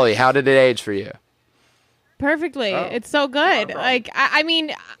 Holly, how did it age for you? perfectly. Oh. It's so good. Not a Like, I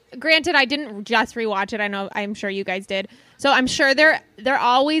mean, granted, I didn't just rewatch it. I'm sure you guys did. So I'm sure there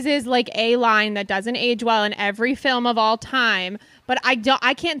always is like a line that doesn't age well in every film of all time. But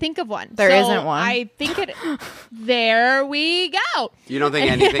I can't think of one. There so isn't one. I think it. There we go. You don't think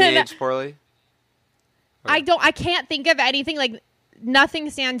anything aged poorly? I can't think of anything, like nothing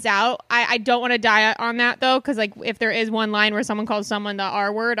stands out. I don't want to die on that though, because like if there is one line where someone calls someone the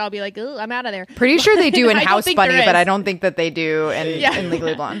R word, I'll be like, ooh, I'm out of there. Pretty sure they do in I don't House think Bunny, there but is. I don't think that they do in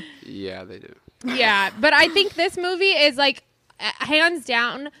Legally Blonde. Yeah, they do. Yeah, but I think this movie is like hands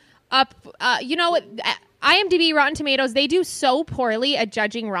down up. You know what? IMDb, Rotten Tomatoes, they do so poorly at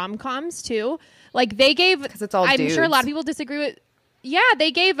judging rom-coms too. Like they gave, 'Cause it's all I'm dudes. sure a lot of people disagree with. Yeah, they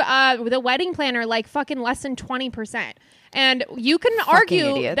gave The Wedding Planner like fucking less than 20%. And you can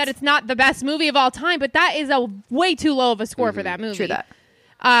argue idiots. that it's not the best movie of all time, but that is a way too low of a score for that movie. True that.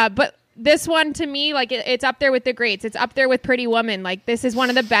 But this one, to me, like it's up there with the greats. It's up there with Pretty Woman. Like this is one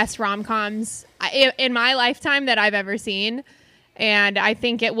of the best rom-coms in my lifetime that I've ever seen. And I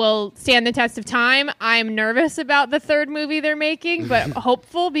think it will stand the test of time. I'm nervous about the third movie they're making, but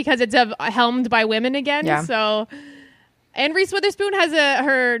hopeful because it's helmed by women again. Yeah. So, and Reese Witherspoon has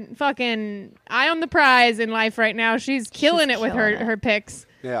her fucking eye on the prize in life right now. She's killing it with killing her picks.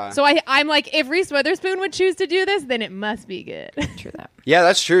 Yeah. So I'm like, if Reese Witherspoon would choose to do this, then it must be good. True that. Yeah,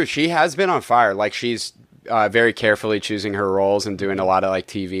 that's true. She has been on fire. Like she's very carefully choosing her roles and doing a lot of like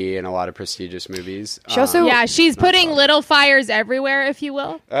TV and a lot of prestigious movies. She also Yeah, she's putting little fires everywhere, if you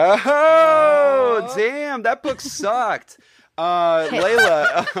will. Oh, damn! That book sucked.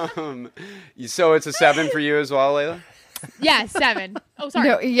 Layla, so it's a 7 for you as well, Layla? Yeah, 7. Oh, sorry.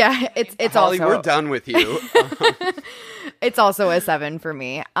 no, yeah, it's Holly, also we're done with you. it's also a 7 for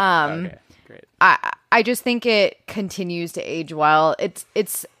me. Okay, great. I just think it continues to age well.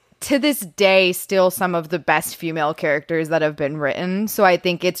 It's to this day still some of the best female characters that have been written. So I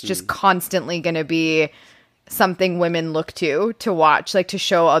think it's just constantly going to be something women look to watch, like to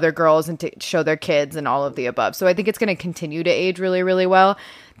show other girls and to show their kids and all of the above. So I think it's going to continue to age really, really well.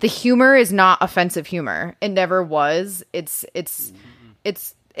 The humor is not offensive humor. It never was. It's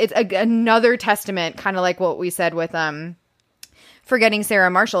another testament, kind of like what we said with Forgetting Sarah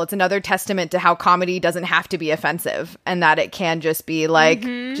Marshall. It's another testament to how comedy doesn't have to be offensive and that it can just be like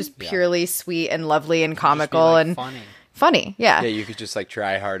just purely sweet and lovely and comical and funny. Yeah. Yeah, you could just like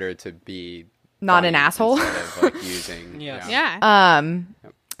try harder to be Not an funny asshole. instead of, like, using. Yeah.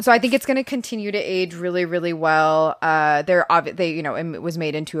 So I think it's going to continue to age really, really well. It was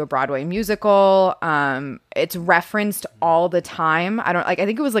made into a Broadway musical. It's referenced all the time. I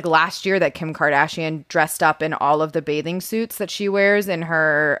think it was like last year that Kim Kardashian dressed up in all of the bathing suits that she wears in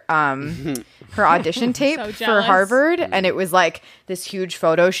her her audition tape So for jealous. Harvard, and it was like this huge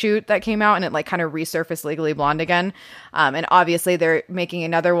photo shoot that came out, and it like kind of resurfaced Legally Blonde again. And obviously they're making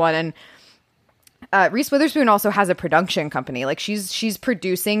another one, and Reese Witherspoon also has a production company. Like she's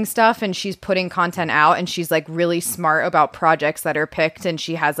producing stuff and she's putting content out, and she's like really smart about projects that are picked, and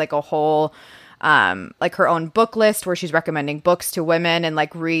she has like a whole like her own book list where she's recommending books to women and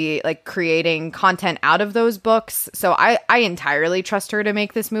like creating content out of those books. So I entirely trust her to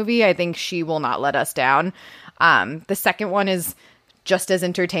make this movie. I think she will not let us down. The second one is just as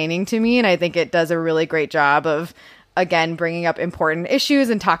entertaining to me, and I think it does a really great job of, again, bringing up important issues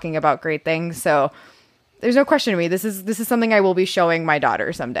and talking about great things. So there's no question to me. This is something I will be showing my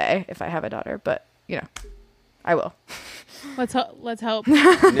daughter someday if I have a daughter, but I will. Let's hope.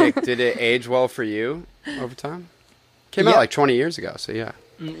 Nick, did it age well for you over time? Came out like 20 years ago, so yeah.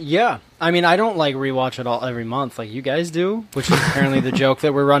 Yeah. I mean, I don't like rewatch it all every month like you guys do, which is apparently the joke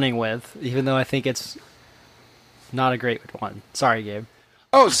that we're running with, even though I think it's not a great one. Sorry, Gabe.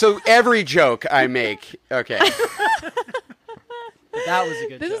 Oh, so every joke I make. Okay. That was a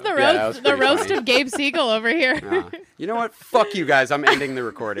good This joke. is the Yeah, that was roast, the pretty roast funny. of Gabe Siegel over here. You know what? Fuck you guys. I'm ending the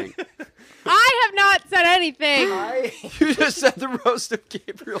recording. I have not said anything. You just said the roast of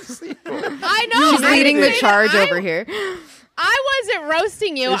Gabriel Siegel. I know. She's I leading didn't the say charge that. over here. I wasn't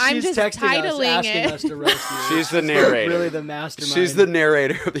roasting you. I'm She's just texting us, titling asking it. us to roast you. She's the narrator. Really the mastermind. She's the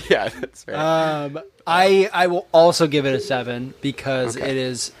narrator. Yeah, that's right. I will also give it a 7 because Okay. it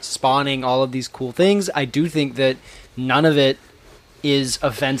is spawning all of these cool things. I do think that none of it is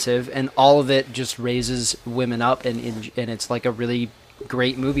offensive, and all of it just raises women up, and it's like a really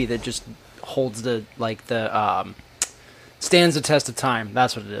great movie that just holds the stands the test of time.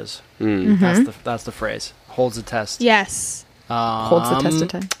 That's what it is. That's the phrase. Holds the test. Yes. Holds the test of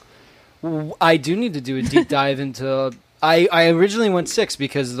time. I do need to do a deep dive into. I originally went 6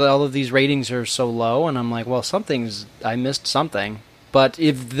 because all of these ratings are so low, and I'm like, well, I missed something. But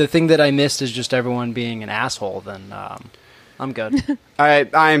if the thing that I missed is just everyone being an asshole, then I'm good.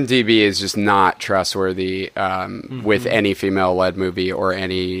 IMDb is just not trustworthy with any female-led movie or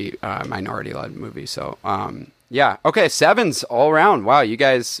any minority-led movie. So, yeah. Okay, 7s all around. Wow, you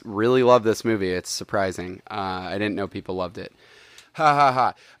guys really love this movie. It's surprising. I didn't know people loved it. Ha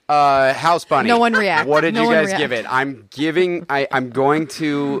ha ha. House Bunny. No one react. What did No you one guys react. give it? I'm going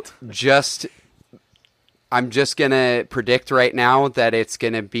to just... I'm just going to predict right now that it's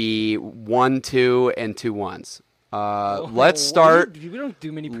going to be 1, 2, and 2 1s. Let's start. We don't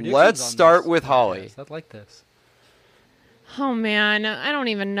do many predictions. Let's on start this with Holly. podcast. I like this. Oh man, I don't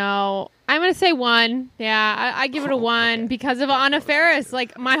even know. I'm gonna say 1. Yeah, I give it a 1 because of Anna Faris.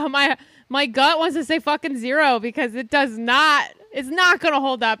 Like my gut wants to say fucking 0 because it does not. It's not gonna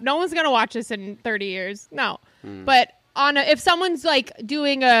hold up. No one's gonna watch this in 30 years. No, but if someone's like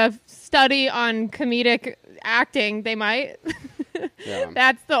doing a study on comedic acting, they might. Yeah.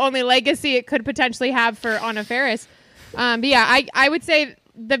 That's the only legacy it could potentially have for Anna Faris. But yeah, I would say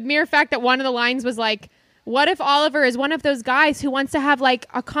the mere fact that one of the lines was like, what if Oliver is one of those guys who wants to have like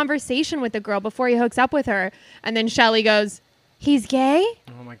a conversation with a girl before he hooks up with her? And then Shelley goes, he's gay?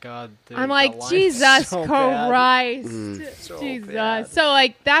 Oh my god. Dude, I'm that like, line is Jesus so bad. Christ. So Jesus. bad. So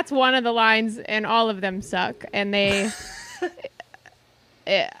like, that's one of the lines and all of them suck. And they,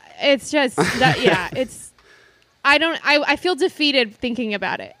 it's just, yeah, it's, I feel defeated thinking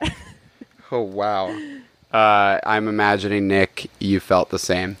about it. Oh, wow. I'm imagining, Nick, you felt the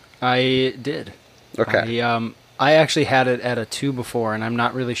same. I did. Okay. I actually had it at a 2 before, and I'm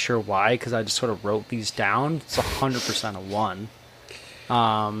not really sure why, because I just sort of wrote these down. It's 100% a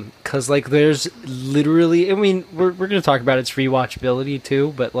 1. Because, like, there's literally... I mean, we're going to talk about its rewatchability,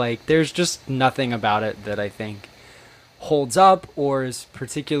 too, but, like, there's just nothing about it that I think holds up or is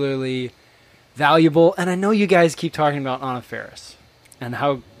particularly valuable. And I know you guys keep talking about Anna Faris and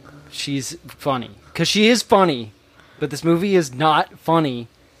how she's funny. Because she is funny, but this movie is not funny.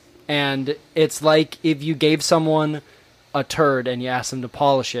 And it's like if you gave someone a turd and you asked them to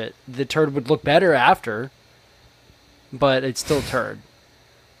polish it, the turd would look better after, but it's still turd.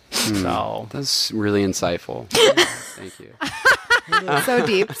 So That's really insightful. Thank you. So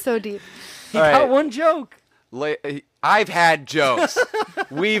deep, so deep. he All got right. one joke. I've had jokes.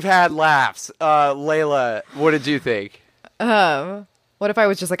 We've had laughs. Layla, what did you think? What if I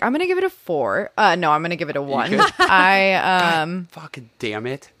was just like, I'm gonna give it a 4? No, I'm gonna give it a 1. could. I Damn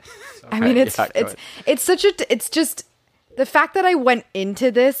it. I mean, Yeah, go ahead. it's just the fact that I went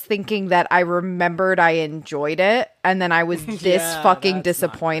into this thinking that I remembered I enjoyed it, and then I was this Yeah, fucking that's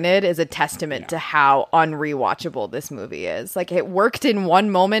disappointed is a testament to how unrewatchable this movie is. Like, it worked in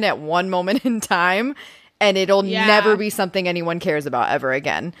one moment at one moment in time, and it'll Yeah. never be something anyone cares about ever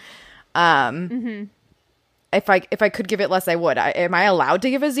again. If I could give it less, I would. Am I allowed to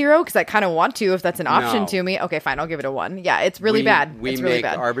give a 0? Because I kind of want to, if that's an option No. to me. Okay, fine, I'll give it a 1. Yeah, it's really bad. We It's really make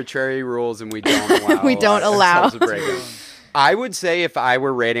bad. arbitrary rules and we don't allow. We don't allow. ourselves to break them. I would say if I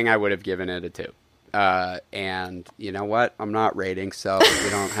were rating, I would have given it a 2. And you know what? I'm not rating, so we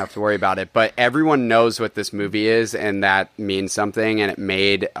don't have to worry about it. But everyone knows what this movie is, and that means something. And it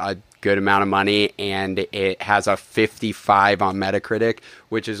made a good amount of money, and it has a 55 on Metacritic,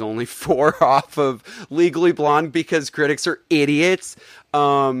 which is only 4 off of Legally Blonde because critics are idiots.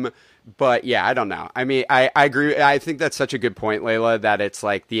 But yeah, I don't know. I mean, I agree. I think that's such a good point, Layla, that it's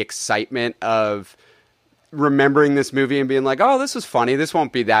like the excitement of remembering this movie and being like, oh, this was funny. This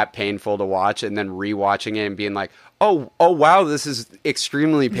won't be that painful to watch. And then rewatching it and being like, oh, wow, this is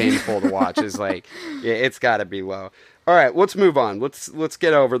extremely painful to watch is like, yeah, it's got to be low. All right, let's move on. Let's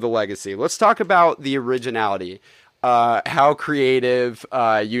get over the legacy. Let's talk about the originality, how creative,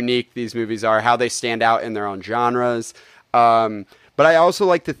 unique these movies are, how they stand out in their own genres. But I also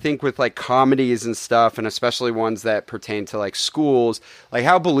like to think with like comedies and stuff, and especially ones that pertain to like schools, like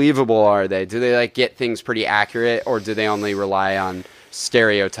how believable are they? Do they like get things pretty accurate, or do they only rely on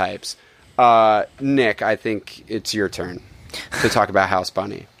stereotypes? Nick, I think it's your turn to talk about House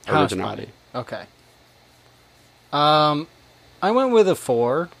Bunny originality. Okay. I went with a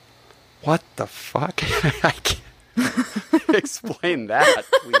 4. What the fuck? I can't explain that,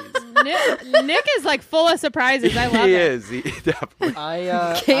 please. Nick is like full of surprises. I love He it. is. He definitely.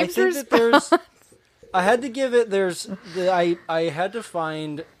 I Game's think that there's. I had to give it. I had to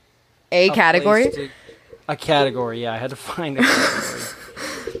find A a category? place a category. Yeah, I had to find a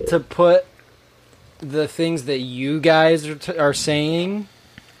category to put the things that you guys are saying,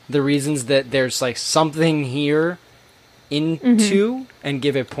 the reasons that there's like something here into, and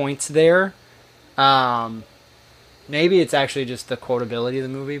give it points there. Maybe it's actually just the quotability of the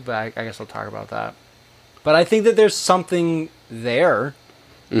movie, but I guess I'll talk about that. But I think that there's something there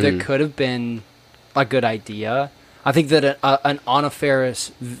that could have been a good idea. I think that an Anna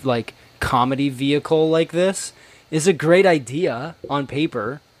Faris like comedy vehicle like this is a great idea on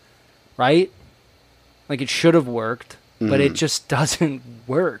paper, right? Like it should have worked, but it just doesn't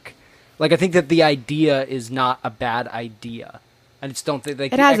work. Like I think that the idea is not a bad idea. I just don't think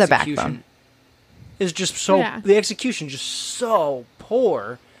like It the has a execution backbone. is just so the execution just so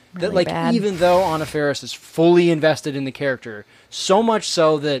poor that Really like bad. even though Anna Faris is fully invested in the character, so much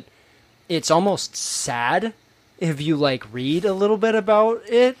so that it's almost sad if you like read a little bit about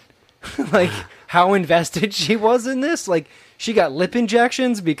it, like how invested she was in this. Like she got lip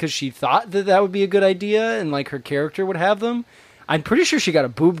injections because she thought that that would be a good idea and like her character would have them. I'm pretty sure she got a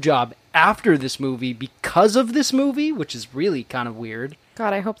boob job after this movie because of this movie, which is really kind of weird.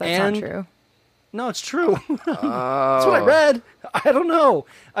 God, I hope that's And- not true. No, it's true. That's what I read. I don't know.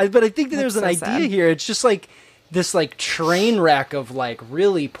 But I think that there's an That's so idea sad. here. It's just like this like train wreck of like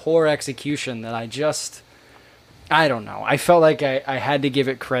really poor execution that I don't know. I felt like I had to give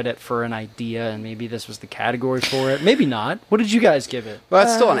it credit for an idea, and maybe this was the category for it. Maybe not. What did you guys give it? Well,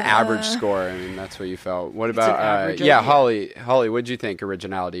 that's still an average score. I mean, that's what you felt. What about average yeah, idea. Holly, what'd you think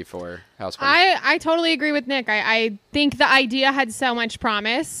originality for House Party? I totally agree with Nick. I think the idea had so much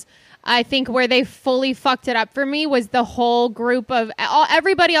promise. I think where they fully fucked it up for me was the whole group of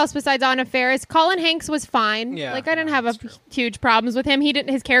everybody else besides Anna Faris. Colin Hanks was fine. Yeah, like I didn't yeah, have huge problems with him.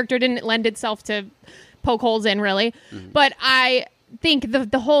 His character didn't lend itself to poke holes in really. But I think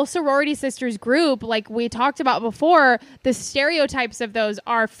the whole sorority sisters group, like we talked about before, the stereotypes of those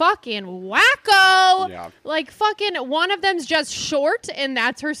are fucking wacko. Yeah. Like fucking one of them's just short and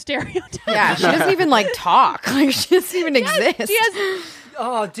that's her stereotype. Yeah, she doesn't even like talk. Like she doesn't even exist. She has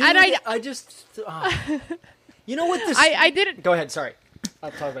Oh, dude! And I just. You know what this? I didn't. Go ahead. Sorry,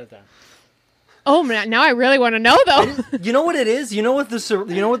 I'll talk about it then. Oh man, now I really want to know though. You know what it is? You know what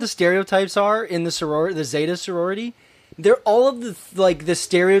the stereotypes are in the sorority, the Zeta sorority? They're all of the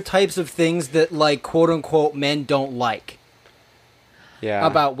stereotypes of things that like quote unquote men don't like Yeah.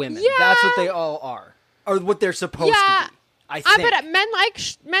 about women. Yeah. That's what they all are, or what they're supposed Yeah. to be. I think. But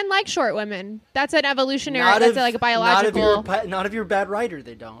men like short women. That's an evolutionary. Not That's if- like a biological. Not if you're a bad writer,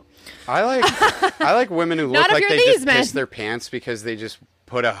 they don't. I like women who Not look if like you're they these just men. piss their pants because they just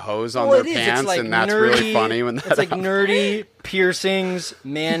put a hose on Well, their it is. It's pants, like and that's nerdy, really funny when that it's like happens. nerdy, piercings,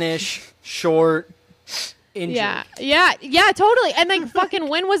 mannish, short, injured. Yeah, totally. And like fucking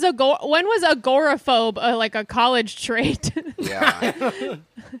when was agoraphobe like a college trait? Yeah.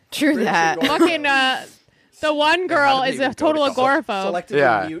 True that. Fucking the one girl did they is even a total go to college? agoraphobe. Selectively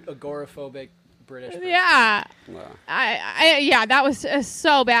Yeah. mute agoraphobic British. person. Yeah. Wow. Yeah, that was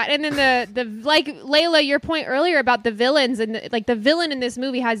so bad. And then the like Layla, your point earlier about the villains and like the villain in this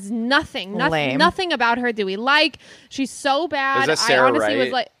movie has nothing Lame. about her do we like. She's so bad. Is that Sarah I honestly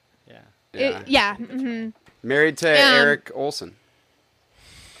was Wright? like, Yeah. Married to Eric Olsen.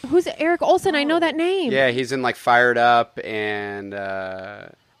 Who's Eric Olsen? I know that name. Yeah, he's in like Fired Up and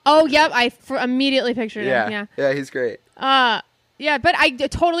Oh, yep. I immediately pictured him. Yeah. he's great. Yeah, but I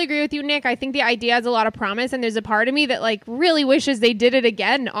totally agree with you, Nick. I think the idea has a lot of promise, and there's a part of me that like really wishes they did it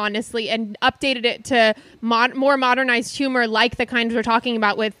again, honestly, and updated it to more modernized humor, like the kind we're talking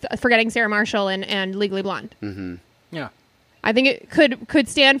about with Forgetting Sarah Marshall and Legally Blonde. Yeah. I think it could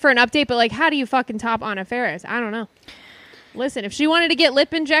stand for an update, but like, how do you fucking top Anna Faris? I don't know. Listen, if she wanted to get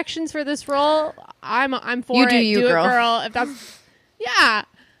lip injections for this role, I'm for You it. do you, do girl. it, girl. If that's yeah.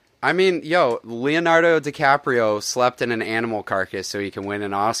 I mean, Leonardo DiCaprio slept in an animal carcass so he can win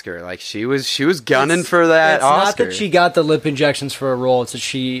an Oscar. Like she was gunning for that It's Oscar. not that she got the lip injections for a role. It's that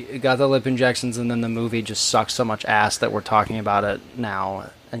she got the lip injections and then the movie just sucks so much ass that we're talking about it now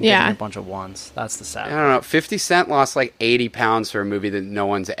and Yeah. getting a bunch of ones. That's the sad I part. don't know. 50 Cent lost like 80 pounds for a movie that no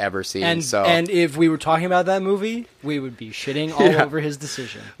one's ever seen. And if we were talking about that movie, we would be shitting all over his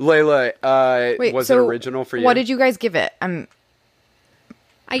decision. Layla, Wait, was so it original for you? What did you guys give it?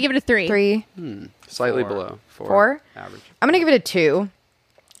 I give it a 3. 3. Slightly 4. below 4? average. I'm gonna give it a 2.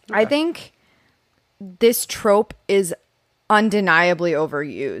 I think this trope is undeniably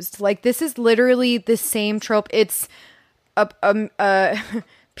overused. Like this is literally the same trope. It's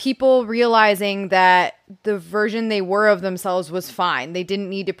people realizing that the version they were of themselves was fine. They didn't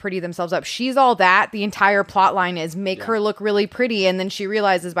need to pretty themselves up. She's all that. The entire plot line is make her look really pretty, and then she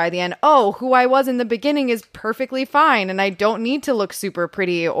realizes by the end, oh, who I was in the beginning is perfectly fine, and I don't need to look super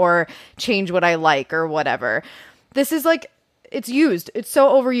pretty or change what I like or whatever. This is like, it's used. It's so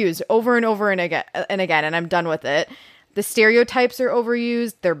overused over and over and again, and I'm done with it. The stereotypes are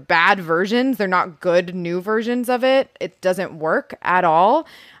overused. They're bad versions. They're not good new versions of it. It doesn't work at all.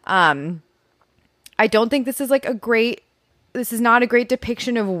 I I don't think this is like this is not a great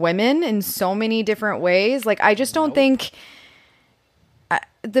depiction of women in so many different ways. Like, I just don't think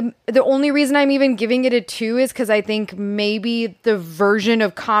the only reason I'm even giving it a 2 is because I think maybe the version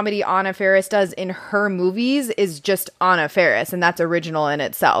of comedy Anna Faris does in her movies is just Anna Faris, and that's original in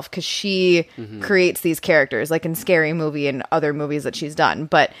itself because she creates these characters, like in Scary Movie and other movies that she's done.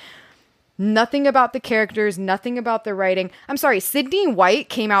 But nothing about the characters, nothing about the writing. I'm sorry, Sydney White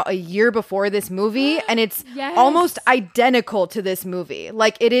came out a year before this movie, and it's almost identical to this movie.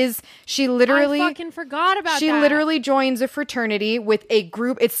 Like, it is, I fucking forgot about that. She literally joins a fraternity with a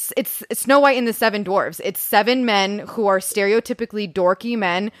group. It's Snow White and the Seven Dwarfs. It's 7 men who are stereotypically dorky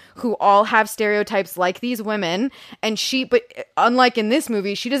men who all have stereotypes like these women. And but unlike in this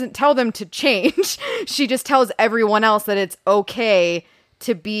movie, she doesn't tell them to change. She just tells everyone else that it's okay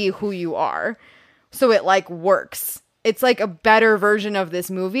to be who you are. So it like works. It's like a better version of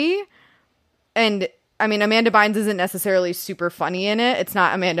this movie. And I mean, Amanda Bynes isn't necessarily super funny in it. It's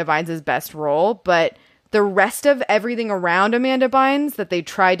not Amanda Bynes' best role, but the rest of everything around Amanda Bynes that they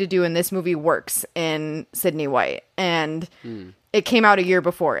tried to do in this movie works in Sydney White. And it came out a year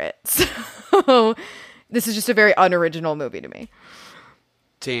before it. So this is just a very unoriginal movie to me.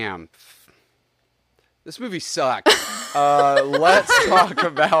 Damn. This movie sucked. Let's talk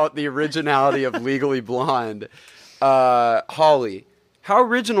about the originality of Legally Blonde. Holly, how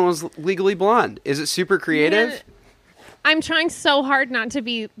original is Legally Blonde? Is it super creative? I'm trying so hard not to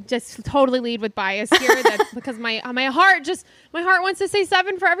be just totally lead with bias here. That's because my heart wants to say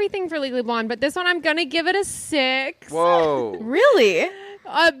 7 for everything for Legally Blonde, but this one I'm gonna give it a 6. Whoa. Really?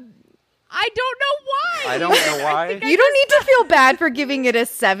 I don't know why. I don't know why. You don't need to feel bad for giving it a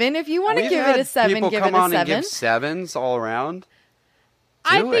 7. If you want to give it a 7, give it a 7. People come on and give 7s all around.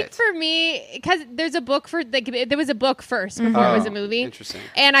 I think for me, because there's a book there was a book first before it was a movie. Interesting.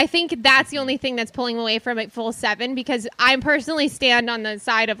 And I think that's the only thing that's pulling away from it full 7, because I personally stand on the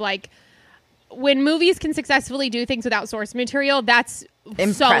side of like, when movies can successfully do things without source material, that's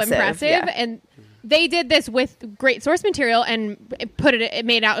so impressive. Yeah. And they did this with great source material and it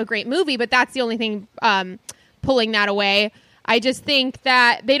made out a great movie, but that's the only thing pulling that away. I just think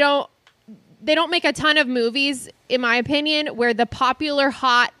that they don't make a ton of movies, in my opinion, where the popular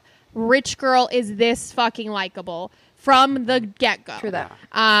hot rich girl is this fucking likable from the get-go. True that.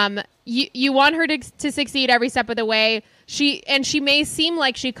 You want her to succeed every step of the way. She may seem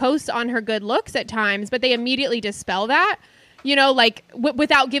like she coasts on her good looks at times, but they immediately dispel that. You know, like,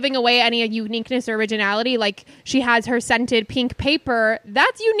 without giving away any uniqueness or originality. Like, she has her scented pink paper.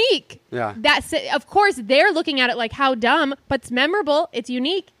 That's unique. Yeah. Of course, they're looking at it like, how dumb, but it's memorable. It's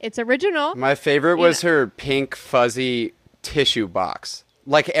unique. It's original. My favorite was her pink fuzzy tissue box.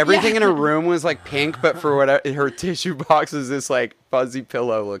 Like, everything in her room was like pink, but for whatever, her tissue box is this like fuzzy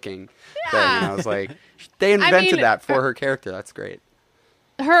pillow looking thing. And I was like, they invented that for her character. That's great.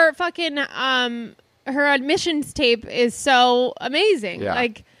 Her fucking her admissions tape is so amazing. Yeah.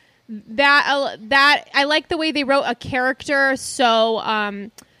 Like that I like the way they wrote a character so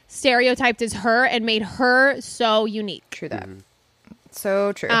stereotyped as her and made her so unique. True that.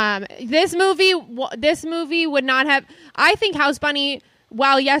 So true. This movie would not have. I think House Bunny,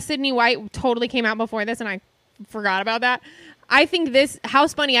 while yes, Sydney White totally came out before this, and I forgot about that. I think this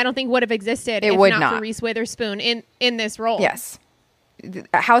House Bunny, I don't think would have existed if not for Reese Witherspoon in this role. Yes.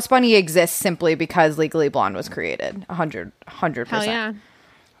 House Bunny exists simply because Legally Blonde was created. 100%. Hell yeah.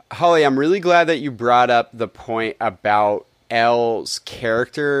 Holly, I'm really glad that you brought up the point about Elle's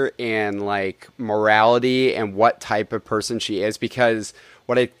character and like morality and what type of person she is, because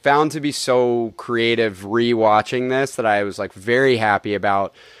what I found to be so creative rewatching this that I was like very happy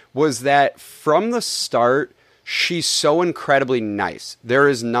about was that from the start, she's so incredibly nice.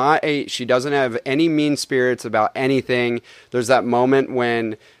 She doesn't have any mean spirits about anything. There's that moment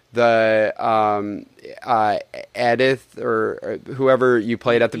when the Edith or whoever you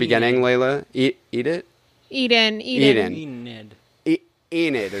played at the beginning, Layla,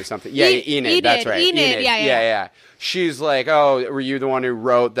 Enid or something. Yeah, Enid. That's right. Enid. Yeah. She's like, "Oh, were you the one who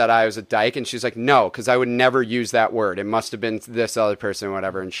wrote that I was a dyke?" And she's like, "No, because I would never use that word. It must have been this other person or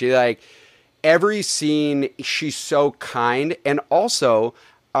whatever." And she like, every scene, she's so kind. And also,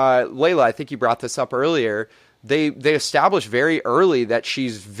 Layla, I think you brought this up earlier. They established very early that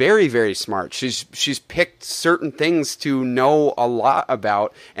she's very, very smart. She's picked certain things to know a lot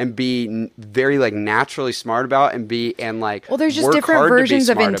about and be very like naturally smart about and there's just different versions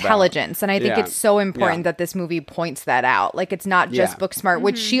of intelligence, and I think it's so important that this movie points that out. Like, it's not just book smart,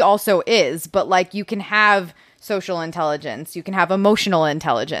 which she also is, but like you can have social intelligence, you can have emotional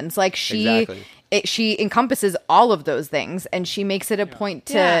intelligence. Like she encompasses all of those things, and she makes it a point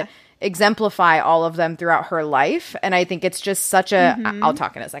to exemplify all of them throughout her life. And I think it's just such a. I'll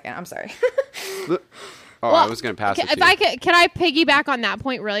talk in a second. I'm sorry. I was going to pass it to you. Can I piggyback on that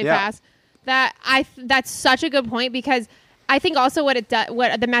point really fast? That's such a good point, because I think also what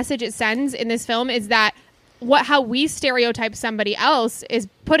the message it sends in this film is that how we stereotype somebody else is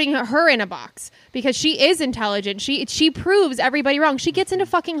putting her in a box, because she is intelligent. She proves everybody wrong. She gets into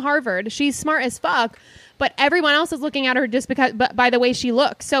fucking Harvard. She's smart as fuck, but everyone else is looking at her just because by the way she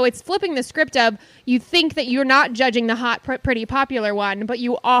looks. So it's flipping the script of, you think that you're not judging the hot, pretty popular one, but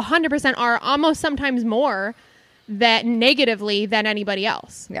you 100% are, almost sometimes more that negatively than anybody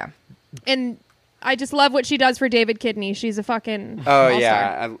else. Yeah. And I just love what she does for David Kidney. She's a fucking all-star.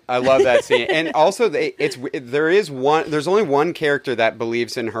 Yeah, I love that scene. And also, there's only one character that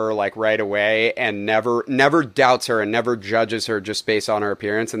believes in her like right away and never doubts her and never judges her just based on her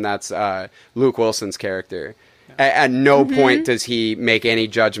appearance, and that's Luke Wilson's character. At no point does he make any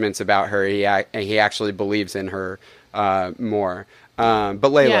judgments about her. He actually believes in her more. But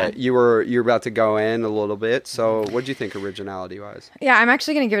Layla, you were about to go in a little bit. So what did you think originality wise? Yeah, I'm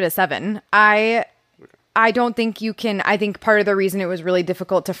actually going to give it a 7. I don't think you can. I think part of the reason it was really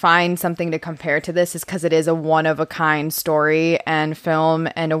difficult to find something to compare to this is because it is a one-of-a-kind story and film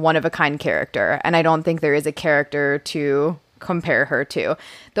and a one-of-a-kind character. And I don't think there is a character to compare her to.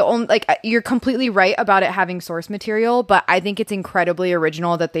 You're completely right about it having source material, but I think it's incredibly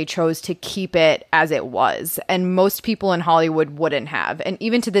original that they chose to keep it as it was. And most people in Hollywood wouldn't have. And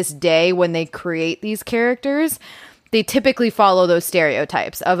even to this day, when they create these characters, they typically follow those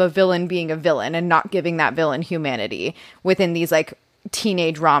stereotypes of a villain being a villain and not giving that villain humanity within these like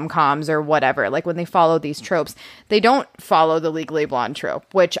teenage rom-coms or whatever. Like when they follow these tropes, they don't follow the Legally Blonde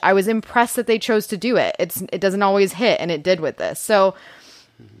trope, which I was impressed that they chose to do it. It doesn't always hit, and it did with this. So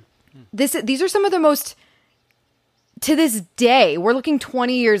these are some of the most, to this day, we're looking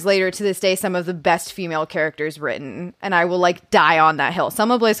 20 years later, to this day, some of the best female characters written, and I will like die on that hill.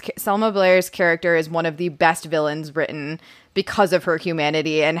 Selma Blair's character is one of the best villains written because of her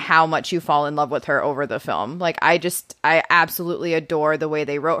humanity and how much you fall in love with her over the film. Like I absolutely adore the way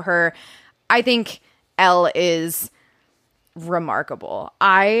they wrote her. I think Elle is remarkable.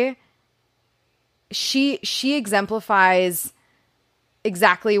 She exemplifies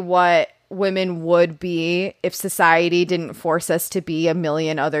exactly what women would be if society didn't force us to be a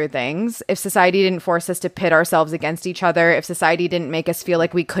million other things. If society didn't force us to pit ourselves against each other. If society didn't make us feel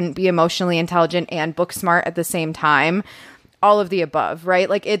like we couldn't be emotionally intelligent and book smart at the same time. All of the above, right?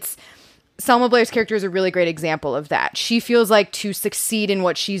 Like Selma Blair's character is a really great example of that. She feels like to succeed in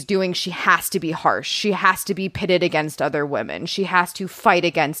what she's doing, she has to be harsh. She has to be pitted against other women. She has to fight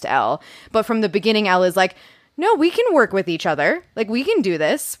against Elle. But from the beginning, Elle is like, no, we can work with each other. Like, we can do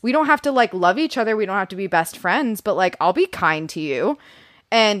this. We don't have to like love each other. We don't have to be best friends, but like, I'll be kind to you.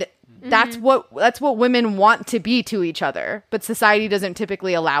 And that's what women want to be to each other, but society doesn't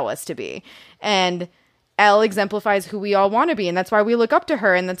typically allow us to be. And Elle exemplifies who we all want to be, and that's why we look up to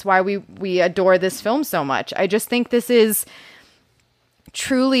her, and that's why we adore this film so much. I just think this is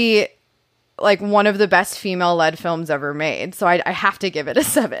truly like one of the best female-led films ever made, so I have to give it a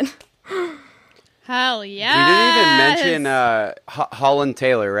 7. Hell yeah! We didn't even mention Holland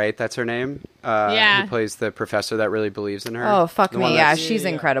Taylor, right? That's her name. Yeah, who plays the professor that really believes in her. Oh fuck me, yeah, she's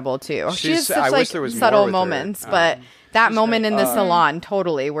incredible too. She has such like subtle moments, but. That moment in the salon,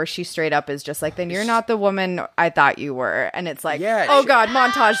 totally, where she straight up is just like, then you're not the woman I thought you were. And it's like, God,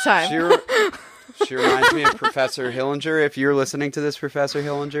 montage time. She reminds me of Professor Hillinger. If you're listening to this, Professor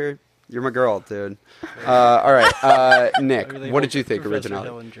Hillinger, you're my girl, dude. All right, Nick, what did you think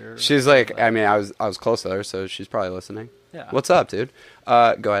originally? She's like, I mean, I was close to her, so she's probably listening. Yeah. What's up, dude?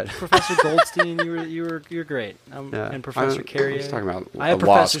 Go ahead. Professor Goldstein, you're great. And Professor Carrier. I was talking about I have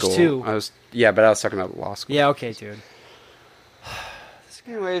law professors school. too. But I was talking about law school. Yeah, okay, dude.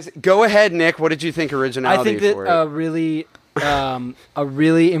 Anyways, go ahead, Nick. What did you think originality? I think that a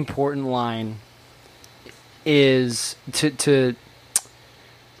really important line is first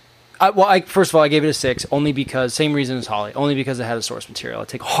of all, I gave it a 6 only because same reason as Holly, only because it had a source material. I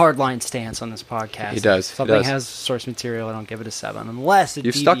take a hard line stance on this podcast. He does. If something has source material, I don't give it a 7 unless it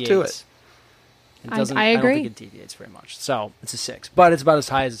deviates. Stuck to it. I agree. I don't think it deviates very much, so it's a 6. But it's about as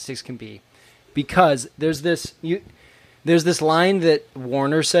high as a 6 can be because there's this line that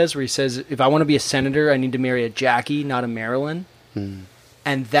Warner says where he says, if I want to be a senator, I need to marry a Jackie, not a Marilyn.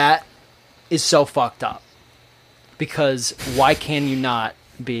 And that is so fucked up. Because why can you not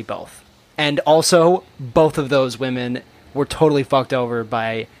be both? And also, both of those women were totally fucked over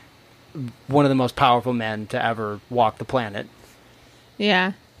by one of the most powerful men to ever walk the planet.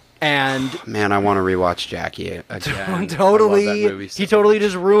 Yeah. And Man, I want to rewatch Jackie again. I love that movie so he totally much.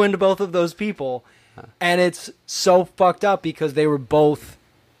 just ruined both of those people. And it's so fucked up because they were both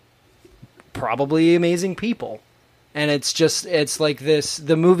probably amazing people. And it's like this,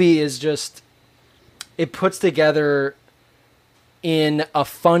 the movie is just, it puts together in a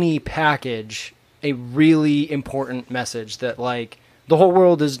funny package a really important message that, like, the whole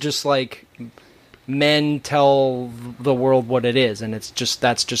world is just like, men tell the world what it is, and that's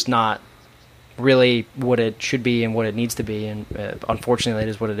just not really what it should be and what it needs to be, and unfortunately, it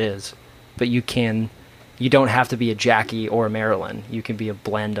is what it is. But you don't have to be a Jackie or a Marilyn. You can be a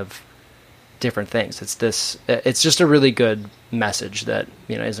blend of different things. It's just a really good message that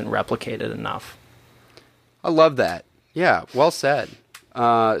isn't replicated enough. I love that. Yeah, well said.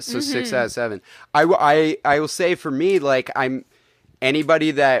 So 6 out of 7. I will say for me, like, I'm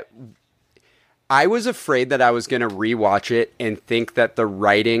anybody that. I was afraid that I was going to rewatch it and think that the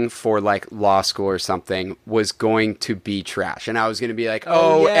writing for, like, Law School or something was going to be trash. And I was going to be like,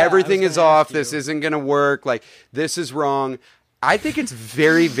 everything is off. This isn't going to work. Like, this is wrong. I think it's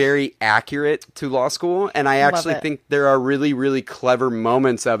very, very accurate to Law School. And I actually think there are really, really clever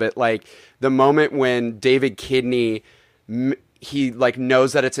moments of it. Like, the moment when David Kidney, he like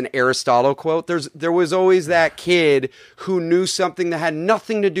knows that it's an Aristotle quote. There was always that kid who knew something that had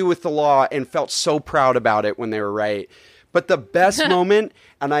nothing to do with the law and felt so proud about it when they were right. But the best moment,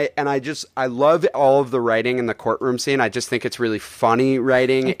 and I love all of the writing in the courtroom scene. I just think it's really funny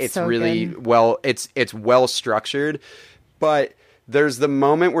writing. It's so really good. It's well structured. But there's the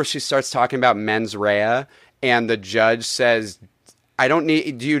moment where she starts talking about mens rea, and the judge says, I don't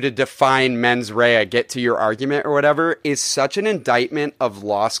need you to define mens rea, get to your argument or whatever, is such an indictment of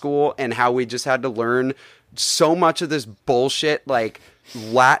law school and how we just had to learn so much of this bullshit, like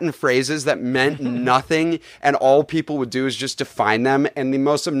Latin phrases that meant nothing, and all people would do is just define them. And the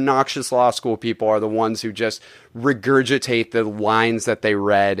most obnoxious law school people are the ones who just regurgitate the lines that they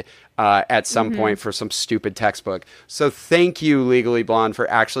read at some point for some stupid textbook. So thank you, Legally Blonde, for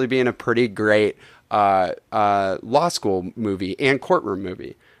actually being a pretty great law school movie and courtroom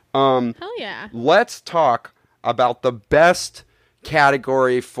movie. Hell yeah. Let's talk about the best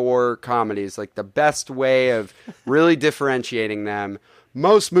category for comedies, like the best way of really differentiating them.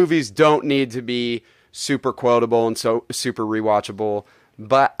 Most movies don't need to be super quotable and so super rewatchable,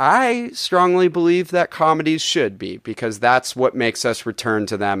 but I strongly believe that comedies should be, because that's what makes us return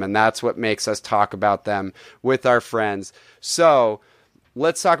to them, and that's what makes us talk about them with our friends. So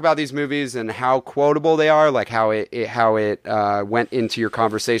let's talk about these movies and how quotable they are, like how it went into your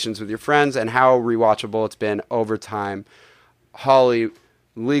conversations with your friends, and how rewatchable it's been over time. Holly,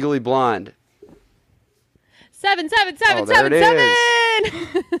 Legally Blonde. 7, 7, 7, Oh, there 7, it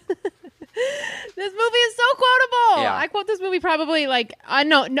 7. This movie is so quotable. Yeah. I quote this movie probably like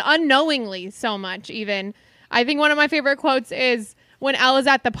unknowingly so much even. I think one of my favorite quotes is when Elle is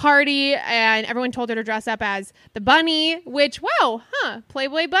at the party and everyone told her to dress up as the bunny, which,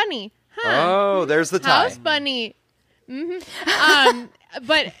 Playboy bunny. Oh, there's the tie. House bunny.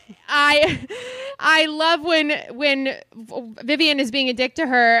 But I love when Vivian is being a dick to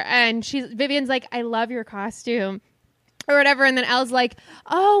her, and Vivian's like, I love your costume or whatever, and then Elle's like,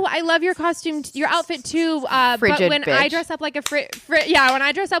 oh, I love your costume, your outfit too, but when I dress up like a when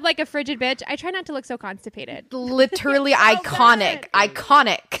I dress up like a frigid bitch, I try not to look so constipated. Literally iconic.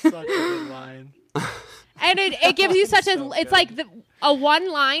 Such a good line. And it gives you such a, it's like a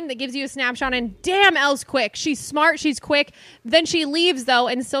one line that gives you a snapshot, and damn, Elle's quick. She's smart. She's quick. Then she leaves though,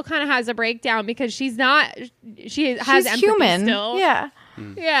 and still kind of has a breakdown because she's empathy human. still. Yeah.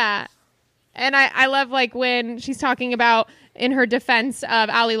 Yeah. And I love like when she's talking about in her defense of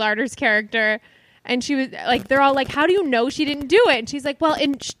Ali Larter's character, and she was like, they're all like, how do you know she didn't do it? And she's like, well,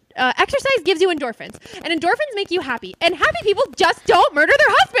 exercise gives you endorphins, and endorphins make you happy, and happy people just don't murder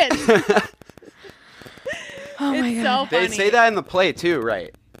their husbands. Oh my God. So funny. They say that in the play too,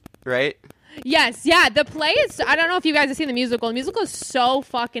 right? Right? Yes, yeah. The play is. I don't know if you guys have seen the musical. The musical is so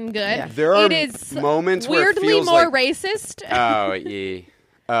fucking good. Yeah. There are it is moments where it weirdly feels more like, racist. oh, yeah.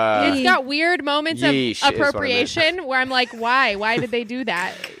 It's got weird moments of Yeesh is what I meant. appropriation where I'm like, why? Why did they do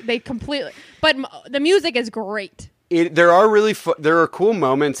that? They completely. But the music is great. There are cool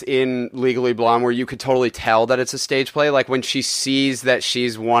moments in Legally Blonde where you could totally tell that it's a stage play. Like when she sees that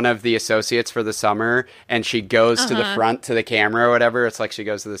she's one of the associates for the summer and she goes to the front to the camera or whatever. It's like she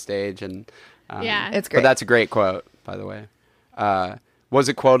goes to the stage and Yeah. It's great. But that's a great quote, by the way. Was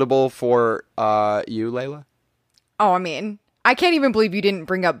it quotable for you, Layla? Oh, I mean, I can't even believe you didn't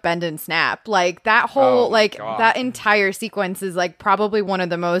bring up Bend and Snap. Like that whole, Oh my God. that entire sequence is like probably one of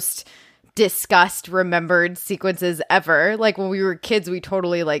the most discussed, remembered sequences ever. Like when we were kids, we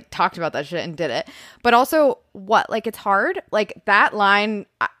totally like talked about that shit and did it. But also, it's hard. Like that line,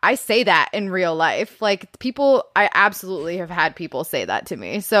 I say that in real life. Like people, I absolutely have had people say that to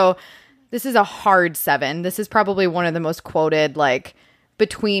me. So this is a hard 7. This is probably one of the most quoted, like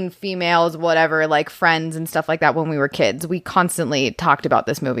between females, whatever, like friends and stuff like that when we were kids. We constantly talked about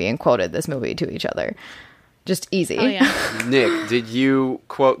this movie and quoted this movie to each other. Just easy. Oh, yeah. Nick, did you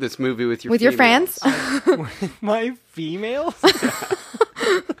quote this movie with your your fans? My females?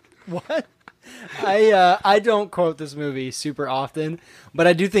 What? I don't quote this movie super often, but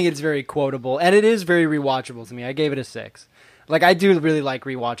I do think it's very quotable, and it is very rewatchable to me. I gave it a 6. Like, I do really like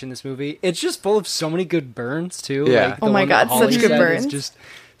rewatching this movie. It's just full of so many good burns, too. Yeah. Like, the Oh my one that God, Holly such good said burns. is just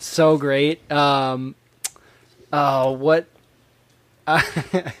so great. There's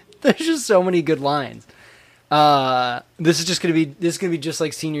just so many good lines. This is gonna be just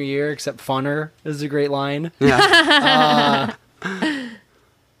like senior year, except funner. This is a great line. Yeah.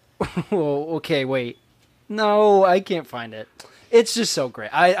 Well, okay, wait. No, I can't find it. It's just so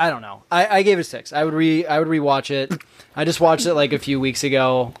great. I don't know. I gave it a 6. I would rewatch it. I just watched it like a few weeks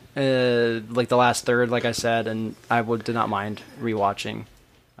ago, like the last third, like I said, and did not mind rewatching.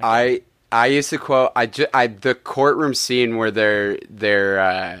 I used to quote the courtroom scene where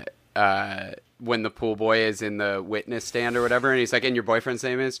they're when the pool boy is in the witness stand or whatever, and he's like, and your boyfriend's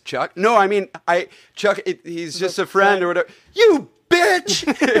name is Chuck? No, I mean, Chuck, he's just a friend or whatever. You bitch!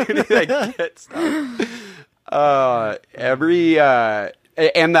 And he, like, gets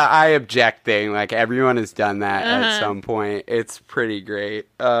and the I object thing, like everyone has done that at some point. It's pretty great.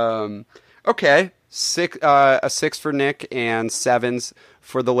 Okay, a 6 for Nick and 7s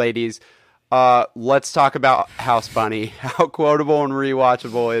for the ladies. Let's talk about House Bunny. How quotable and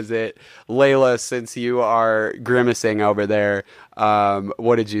rewatchable is it? Layla, since you are grimacing over there,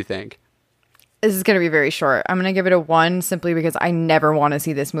 what did you think? This is going to be very short. I'm going to give it a 1 simply because I never want to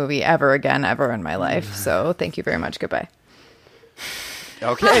see this movie ever again, ever in my life. So thank you very much. Goodbye.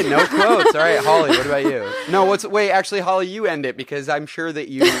 Okay, no quotes. All right, Holly, what about you? No, actually, Holly, you end it because I'm sure that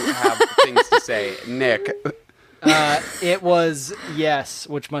you have things to say. Nick. It was yes,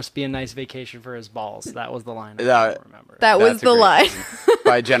 which must be a nice vacation for his balls. That was the line. I don't remember. That was That's a the great line. scene.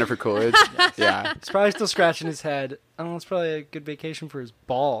 By Jennifer Coolidge. Yes. Yeah. He's probably still scratching his head. I don't know. It's probably a good vacation for his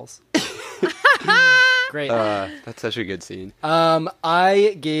balls. Great. That's such a good scene.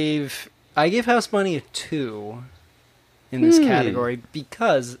 I gave House Bunny a 2 in this category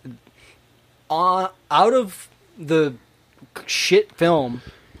because out of the shit film,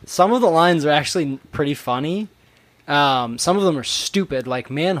 some of the lines are actually pretty funny. Some of them are stupid, like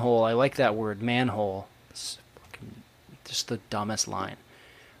manhole. I like that word, manhole. It's just the dumbest line.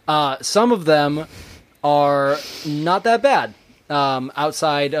 Some of them are not that bad.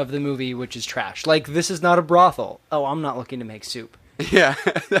 Outside of the movie, which is trash. Like, this is not a brothel. Oh, I'm not looking to make soup. Yeah.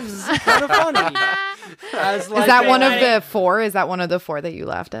 That's kind of funny. Is that one of the 4? Is that one of the 4 that you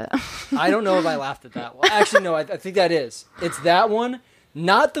laughed at? I don't know if I laughed at that one. Actually, no, I think that is. It's that one.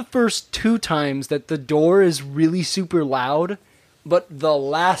 Not the first 2 times that the door is really super loud, but the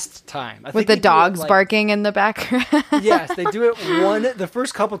last time. With the dogs barking in the background? Yes, they do it the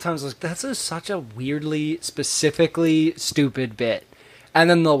first couple times. I was like, that's such a weirdly, specifically stupid bit. And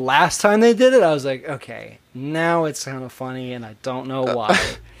then the last time they did it, I was like, okay, now it's kind of funny, and I don't know why.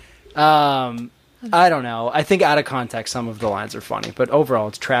 I don't know. I think out of context, some of the lines are funny, but overall,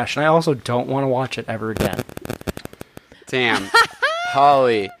 it's trash, and I also don't want to watch it ever again. Damn.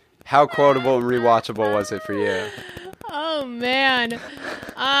 Holly, how quotable and rewatchable was it for you? Oh man.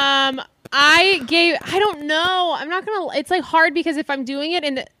 I don't know. I'm not gonna. It's like hard because if I'm doing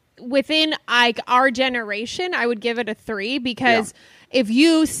it within like our generation, I would give it a 3 because if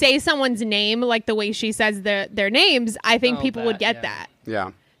you say someone's name like the way she says their names, I think people would get that.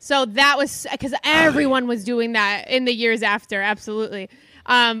 Yeah. So that was because everyone was doing that in the years after. Absolutely.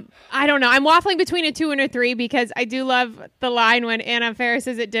 I don't know. I'm waffling between a 2 and a 3 because I do love the line when Anna Faris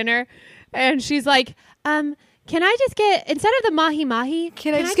is at dinner and she's like, can I just get, instead of the mahi-mahi,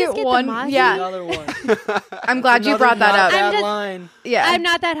 Can I just get one? the mahi? Yeah. Another one. I'm glad you brought that up. That line. Yeah. I'm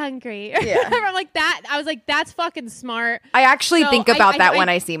not that hungry. Yeah. I'm like that. I was like, that's fucking smart. I actually So think about that I- when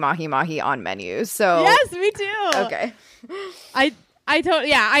I see mahi-mahi on menus. So Yes, me too. Okay. I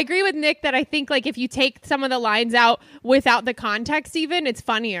agree with Nick that I think like if you take some of the lines out without the context even, it's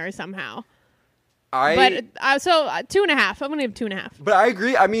funnier somehow. But 2.5. I'm going to give 2.5. But I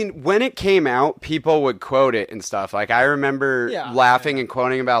agree. I mean, when it came out, people would quote it and stuff. Like, I remember laughing and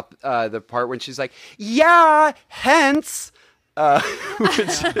quoting about the part when she's like, yeah, hence. And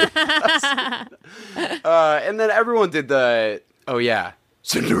then everyone did the, oh, yeah,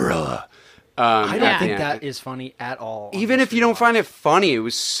 Cinderella. I don't at think the end. that is funny at all. on Even this if you don't rewatch. find it funny, it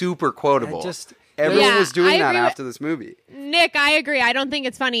was super quotable. Everyone Yeah, was doing I that agree with- after this movie. Nick, I agree. I don't think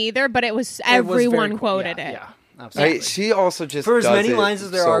it's funny either, but it was It was very everyone qu- quoted yeah, it. Yeah, absolutely. She also just For as does many it lines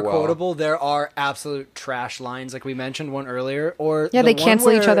as there so are well. quotable, there are absolute trash lines, like we mentioned one earlier. Or Yeah, the they one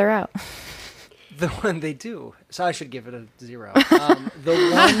cancel each where- other out. The one they do. So I should give it a 0.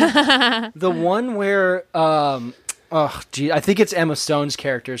 The one where, I think it's Emma Stone's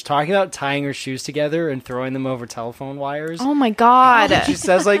character is talking about tying her shoes together and throwing them over telephone wires. Oh my god. She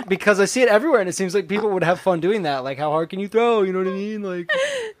says, like, because I see it everywhere, and it seems like people would have fun doing that. Like, how hard can you throw? You know what I mean? Like,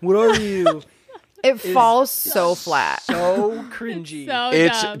 what are you? It falls so flat. So cringy. So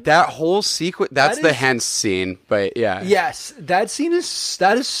It's dumb. that whole sequence. That's That the is- Hence scene, but yeah. Yes, that scene is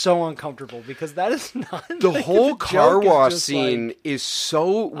so uncomfortable because that is not The like, whole the car joke is wash just, scene like, is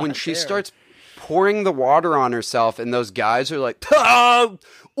so when not she there. starts pouring the water on herself, and those guys are like,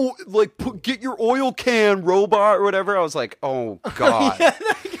 get your oil can, robot, or whatever. I was like, oh god,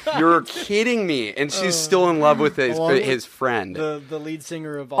 you're kidding me! And she's still in love with Along with his friend. the lead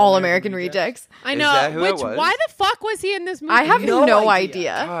singer of All American Rejects. I Is know. that who it Which was? why the fuck was he in this movie? I have No no,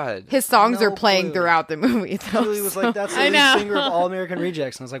 idea. idea. God. His songs No are playing clue. throughout the movie. Though, Julie was like, that's the I lead know. singer of All American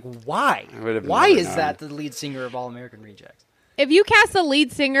Rejects. And I was like, why? I would have Why never is known. that the lead singer of All American Rejects? If you cast the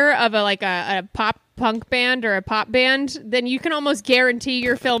lead singer of a pop punk band or a pop band, then you can almost guarantee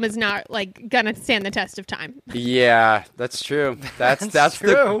your film is not like gonna stand the test of time. Yeah, that's true. That's the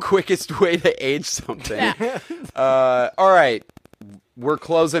true. quickest way to age something. Yeah. All right. We're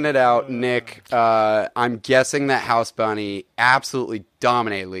closing it out, Nick. I'm guessing that House Bunny absolutely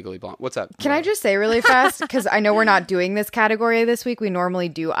dominated Legally Blonde. What's up? Can I just say really fast, because I know we're not doing this category this week. We normally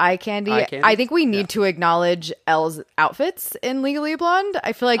do eye candy. Eye candy? I think we need to acknowledge Elle's outfits in Legally Blonde.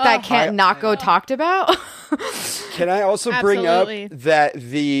 I feel like that can't not go talked about. Can I also bring up Absolutely. that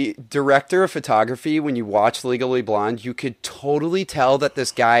the director of photography, when you watch Legally Blonde, you could totally tell that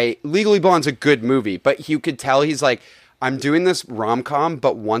this guy, Legally Blonde's a good movie, but you could tell he's like, I'm doing this rom-com,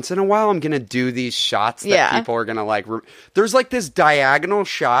 but once in a while I'm going to do these shots that Yeah. people are going to like. There's like this diagonal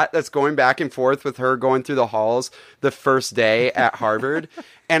shot that's going back and forth with her going through the halls the first day at Harvard.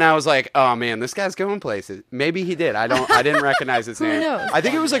 And I was like, oh man, this guy's going places. Maybe he did. I didn't recognize his name. knows? I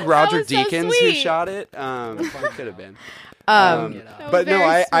think it was like Roger was so Deakins who sweet. shot it. It could have been. That But was no,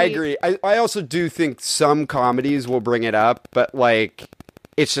 very I sweet. agree. I also do think some comedies will bring it up, but like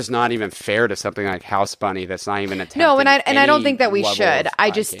it's just not even fair to something like House Bunny that's not even attempting. No, and I don't any think that we level should. of I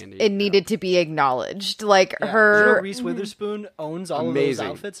eye just candy. it needed to be acknowledged. Like You know, her, Reese Witherspoon owns all Amazing. of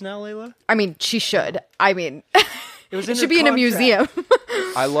those outfits now, Layla? I mean, she should. I mean, It was it in should her be in a contract. museum.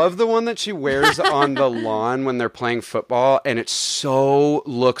 I love the one that she wears on the lawn when they're playing football, and it so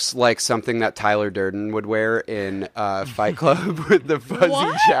looks like something that Tyler Durden would wear in Fight Club with the fuzzy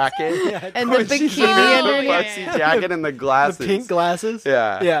What? jacket And the When she's bikini in the underneath. fuzzy jacket and the glasses. The pink glasses?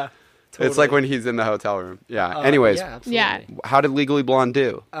 Yeah. Yeah. It's like when he's in the hotel room. Yeah. Uh, Anyways, yeah, absolutely. Yeah. how did Legally Blonde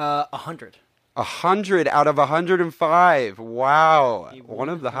do? 100. 100 out of 105. Wow. One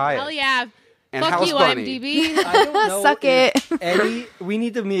of the highest. Hell yeah. And Fuck House you, Bunny. IMDb. I don't know Suck if we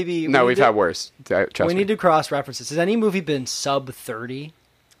need to maybe... No, we we've need to- had worse. Trust We me. need to cross references. Has any movie been sub 30?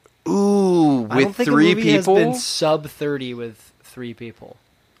 Ooh, I don't with think three a movie people? has been sub 30 with 3 people.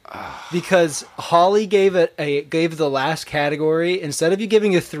 Because Holly gave the last category, instead of you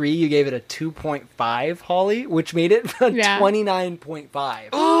giving a 3, you gave it a 2.5, Holly, which made it a Yeah.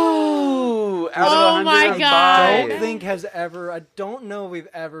 29.5. Ooh, out Oh of my 105. God. I don't think I don't know we've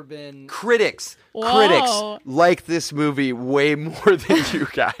ever been... Critics Whoa. like this movie way more than you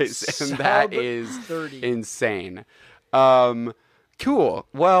guys, and that Sub is 30. insane. Cool.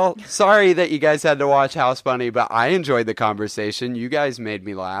 Well, sorry that you guys had to watch House Bunny, but I enjoyed the conversation. You guys made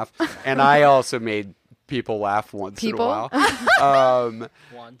me laugh, and I also made people laugh once in a while.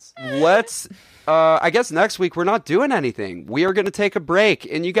 Once. Let's I guess next week we're not doing anything. We are going to take a break,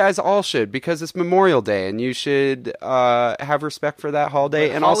 and you guys all should, because it's Memorial Day, and you should have respect for that holiday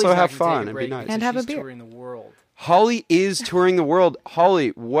and Holly's also not have gonna take fun a and be break nice. because And have a she's beer. touring the world. Holly is touring the world. Holly,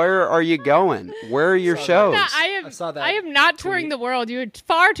 where are you going? Where are your shows? No, I saw that I am not touring tweet. the world. You're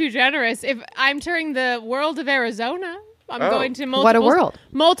far too generous. If I'm touring the world of Arizona, I'm Oh. going to What a world.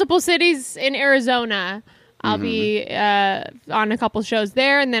 multiple cities in Arizona. I'll be on a couple shows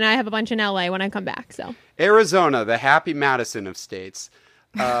there, and then I have a bunch in LA when I come back. So Arizona, the Happy Madison of states.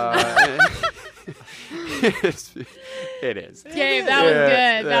 It is. Gabe, that was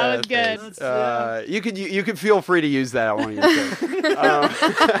good. That was thanks. good. You could feel free to use that on your show.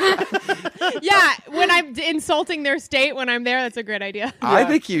 Yeah, when I'm insulting their state when I'm there, that's a great idea. I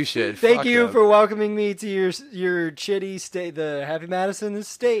think you should. Thank Fuck you them. for welcoming me to your chitty state, the Happy Madison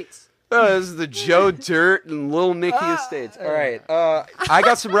Estates. This is the Joe Dirt and Little Nicky Estates. All right. I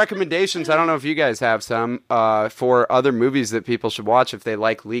got some recommendations. I don't know if you guys have some for other movies that people should watch if they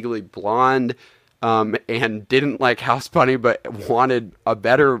like Legally Blonde and didn't like House Bunny but wanted a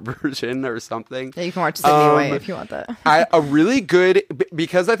better version or something. Yeah, you can watch Sydney White if you want that. A really good,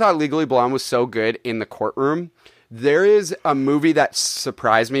 because I thought Legally Blonde was so good in the courtroom, there is a movie that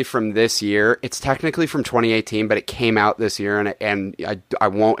surprised me from this year. It's technically from 2018, but it came out this year, and I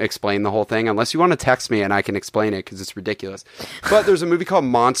won't explain the whole thing unless you want to text me and I can explain it because it's ridiculous. But there's a movie called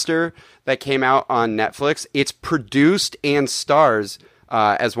Monster that came out on Netflix. It's produced and stars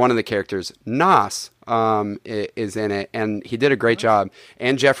as one of the characters. Nas is in it, and he did a great job.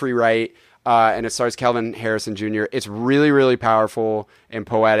 And Jeffrey Wright, and it stars Kelvin Harrison Jr. It's really, really powerful and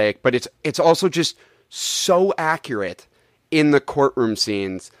poetic, but it's also just so accurate in the courtroom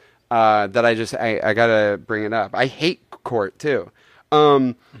scenes that I gotta bring it up. I hate court too.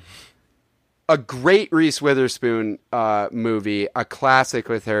 A great Reese Witherspoon movie, a classic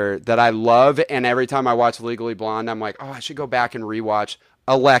with her that I love, and every time I watch Legally Blonde, I'm like, oh, I should go back and rewatch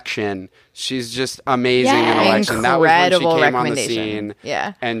Election. She's just amazing in Election. That was when she came on the scene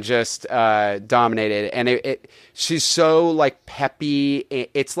and just dominated. And she's so like peppy.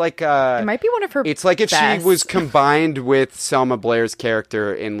 It's like it might be one of her. It's like if she was combined with Selma Blair's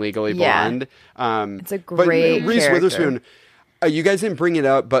character in Legally Blonde. It's a great Reese Witherspoon. You guys didn't bring it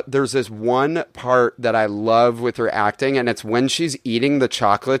up, but there's this one part that I love with her acting, and it's when she's eating the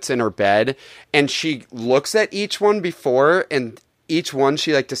chocolates in her bed, and she looks at each one before, and each one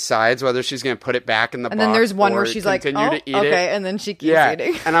she like decides whether she's going to put it back in the box. And then there's one where she's like, to eat okay, it. and then she keeps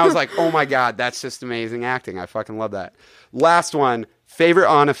eating. And I was like, oh my God, that's just amazing acting. I fucking love that. Last one, favorite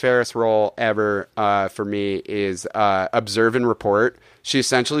Anna Faris role ever for me is Observe and Report. She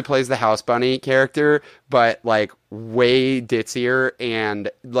essentially plays the House Bunny character, but like way ditzier and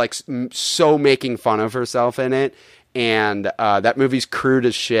like so making fun of herself in it. And that movie's crude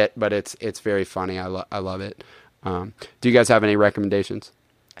as shit, but it's very funny. I love it. Do you guys have any recommendations?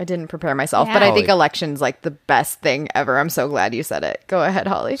 I didn't prepare myself, but I think Election's like the best thing ever. I'm so glad you said it. Go ahead,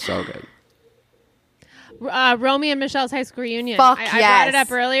 Holly. So good. Romy and Michelle's High School Reunion. Fuck I brought it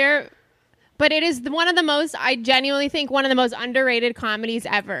up earlier, but it is one of the most, I genuinely think, one of the most underrated comedies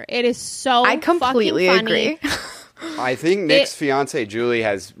ever. It is so I completely fucking funny. agree. I think Nick's fiance Julie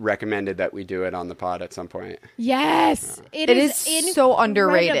has recommended that we do it on the pod at some point. Yes, it is so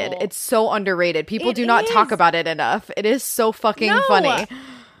underrated. It's so underrated. People do not talk about it enough. It is so fucking funny.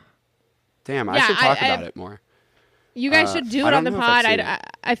 Damn, I should talk about it more. You guys should do it on the pod.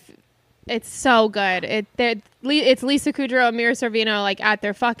 It's so good. It's Lisa Kudrow and Mira Sorvino like at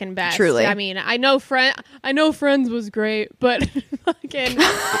their fucking best. Truly. I mean, I know Friends was great, but fucking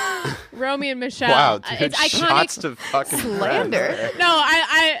Romy and Michelle. Wow, dude, it's iconic. shots to fucking slander. Friends. No,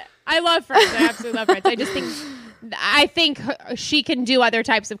 I love Friends. I absolutely love Friends. I think she can do other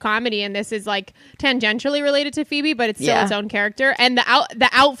types of comedy, and this is like tangentially related to Phoebe, but it's still its own character. And the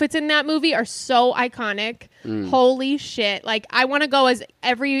outfits in that movie are so iconic. Holy shit! Like I want to go as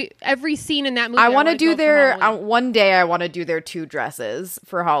every scene in that movie. I want to do their one day. I want to do their 2 dresses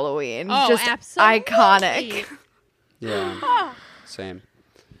for Halloween. Oh, just absolutely. Iconic. Yeah, same.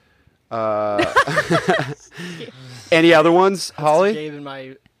 Any other ones,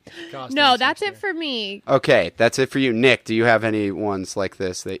 Holly? No, that's it for me. Okay, that's it for you. Nick, do you have any ones like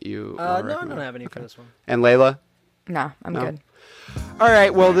this that you No, I don't have any for this one. And Layla? No, I'm good. All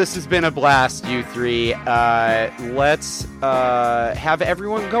right, well, this has been a blast, you three. Let's have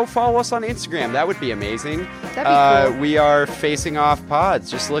everyone go follow us on Instagram. That would be amazing. That'd be cool. We are Facing Off Pods.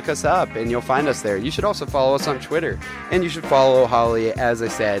 Just look us up, and you'll find us there. You should also follow us on Twitter. And you should follow Holly, as I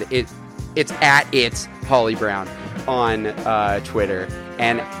said. It's at It's Holly Brown on Twitter.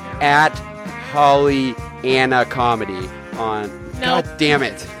 And at Holly Anna Comedy on... Nope. God damn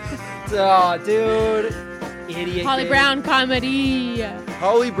it. Oh, dude. Idiot. Holly Brown Comedy.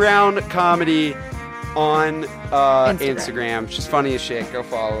 Holly Brown Comedy on Instagram. She's funny as shit. Go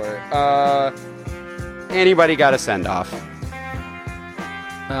follow her. Anybody got a send-off?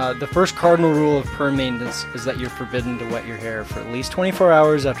 The first cardinal rule of perm maintenance is that you're forbidden to wet your hair for at least 24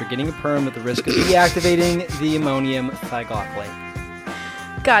 hours after getting a perm at the risk of deactivating the ammonium thioglycolate.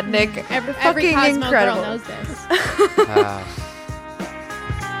 God, Nick, Every fucking Cosmo incredible. girl knows this.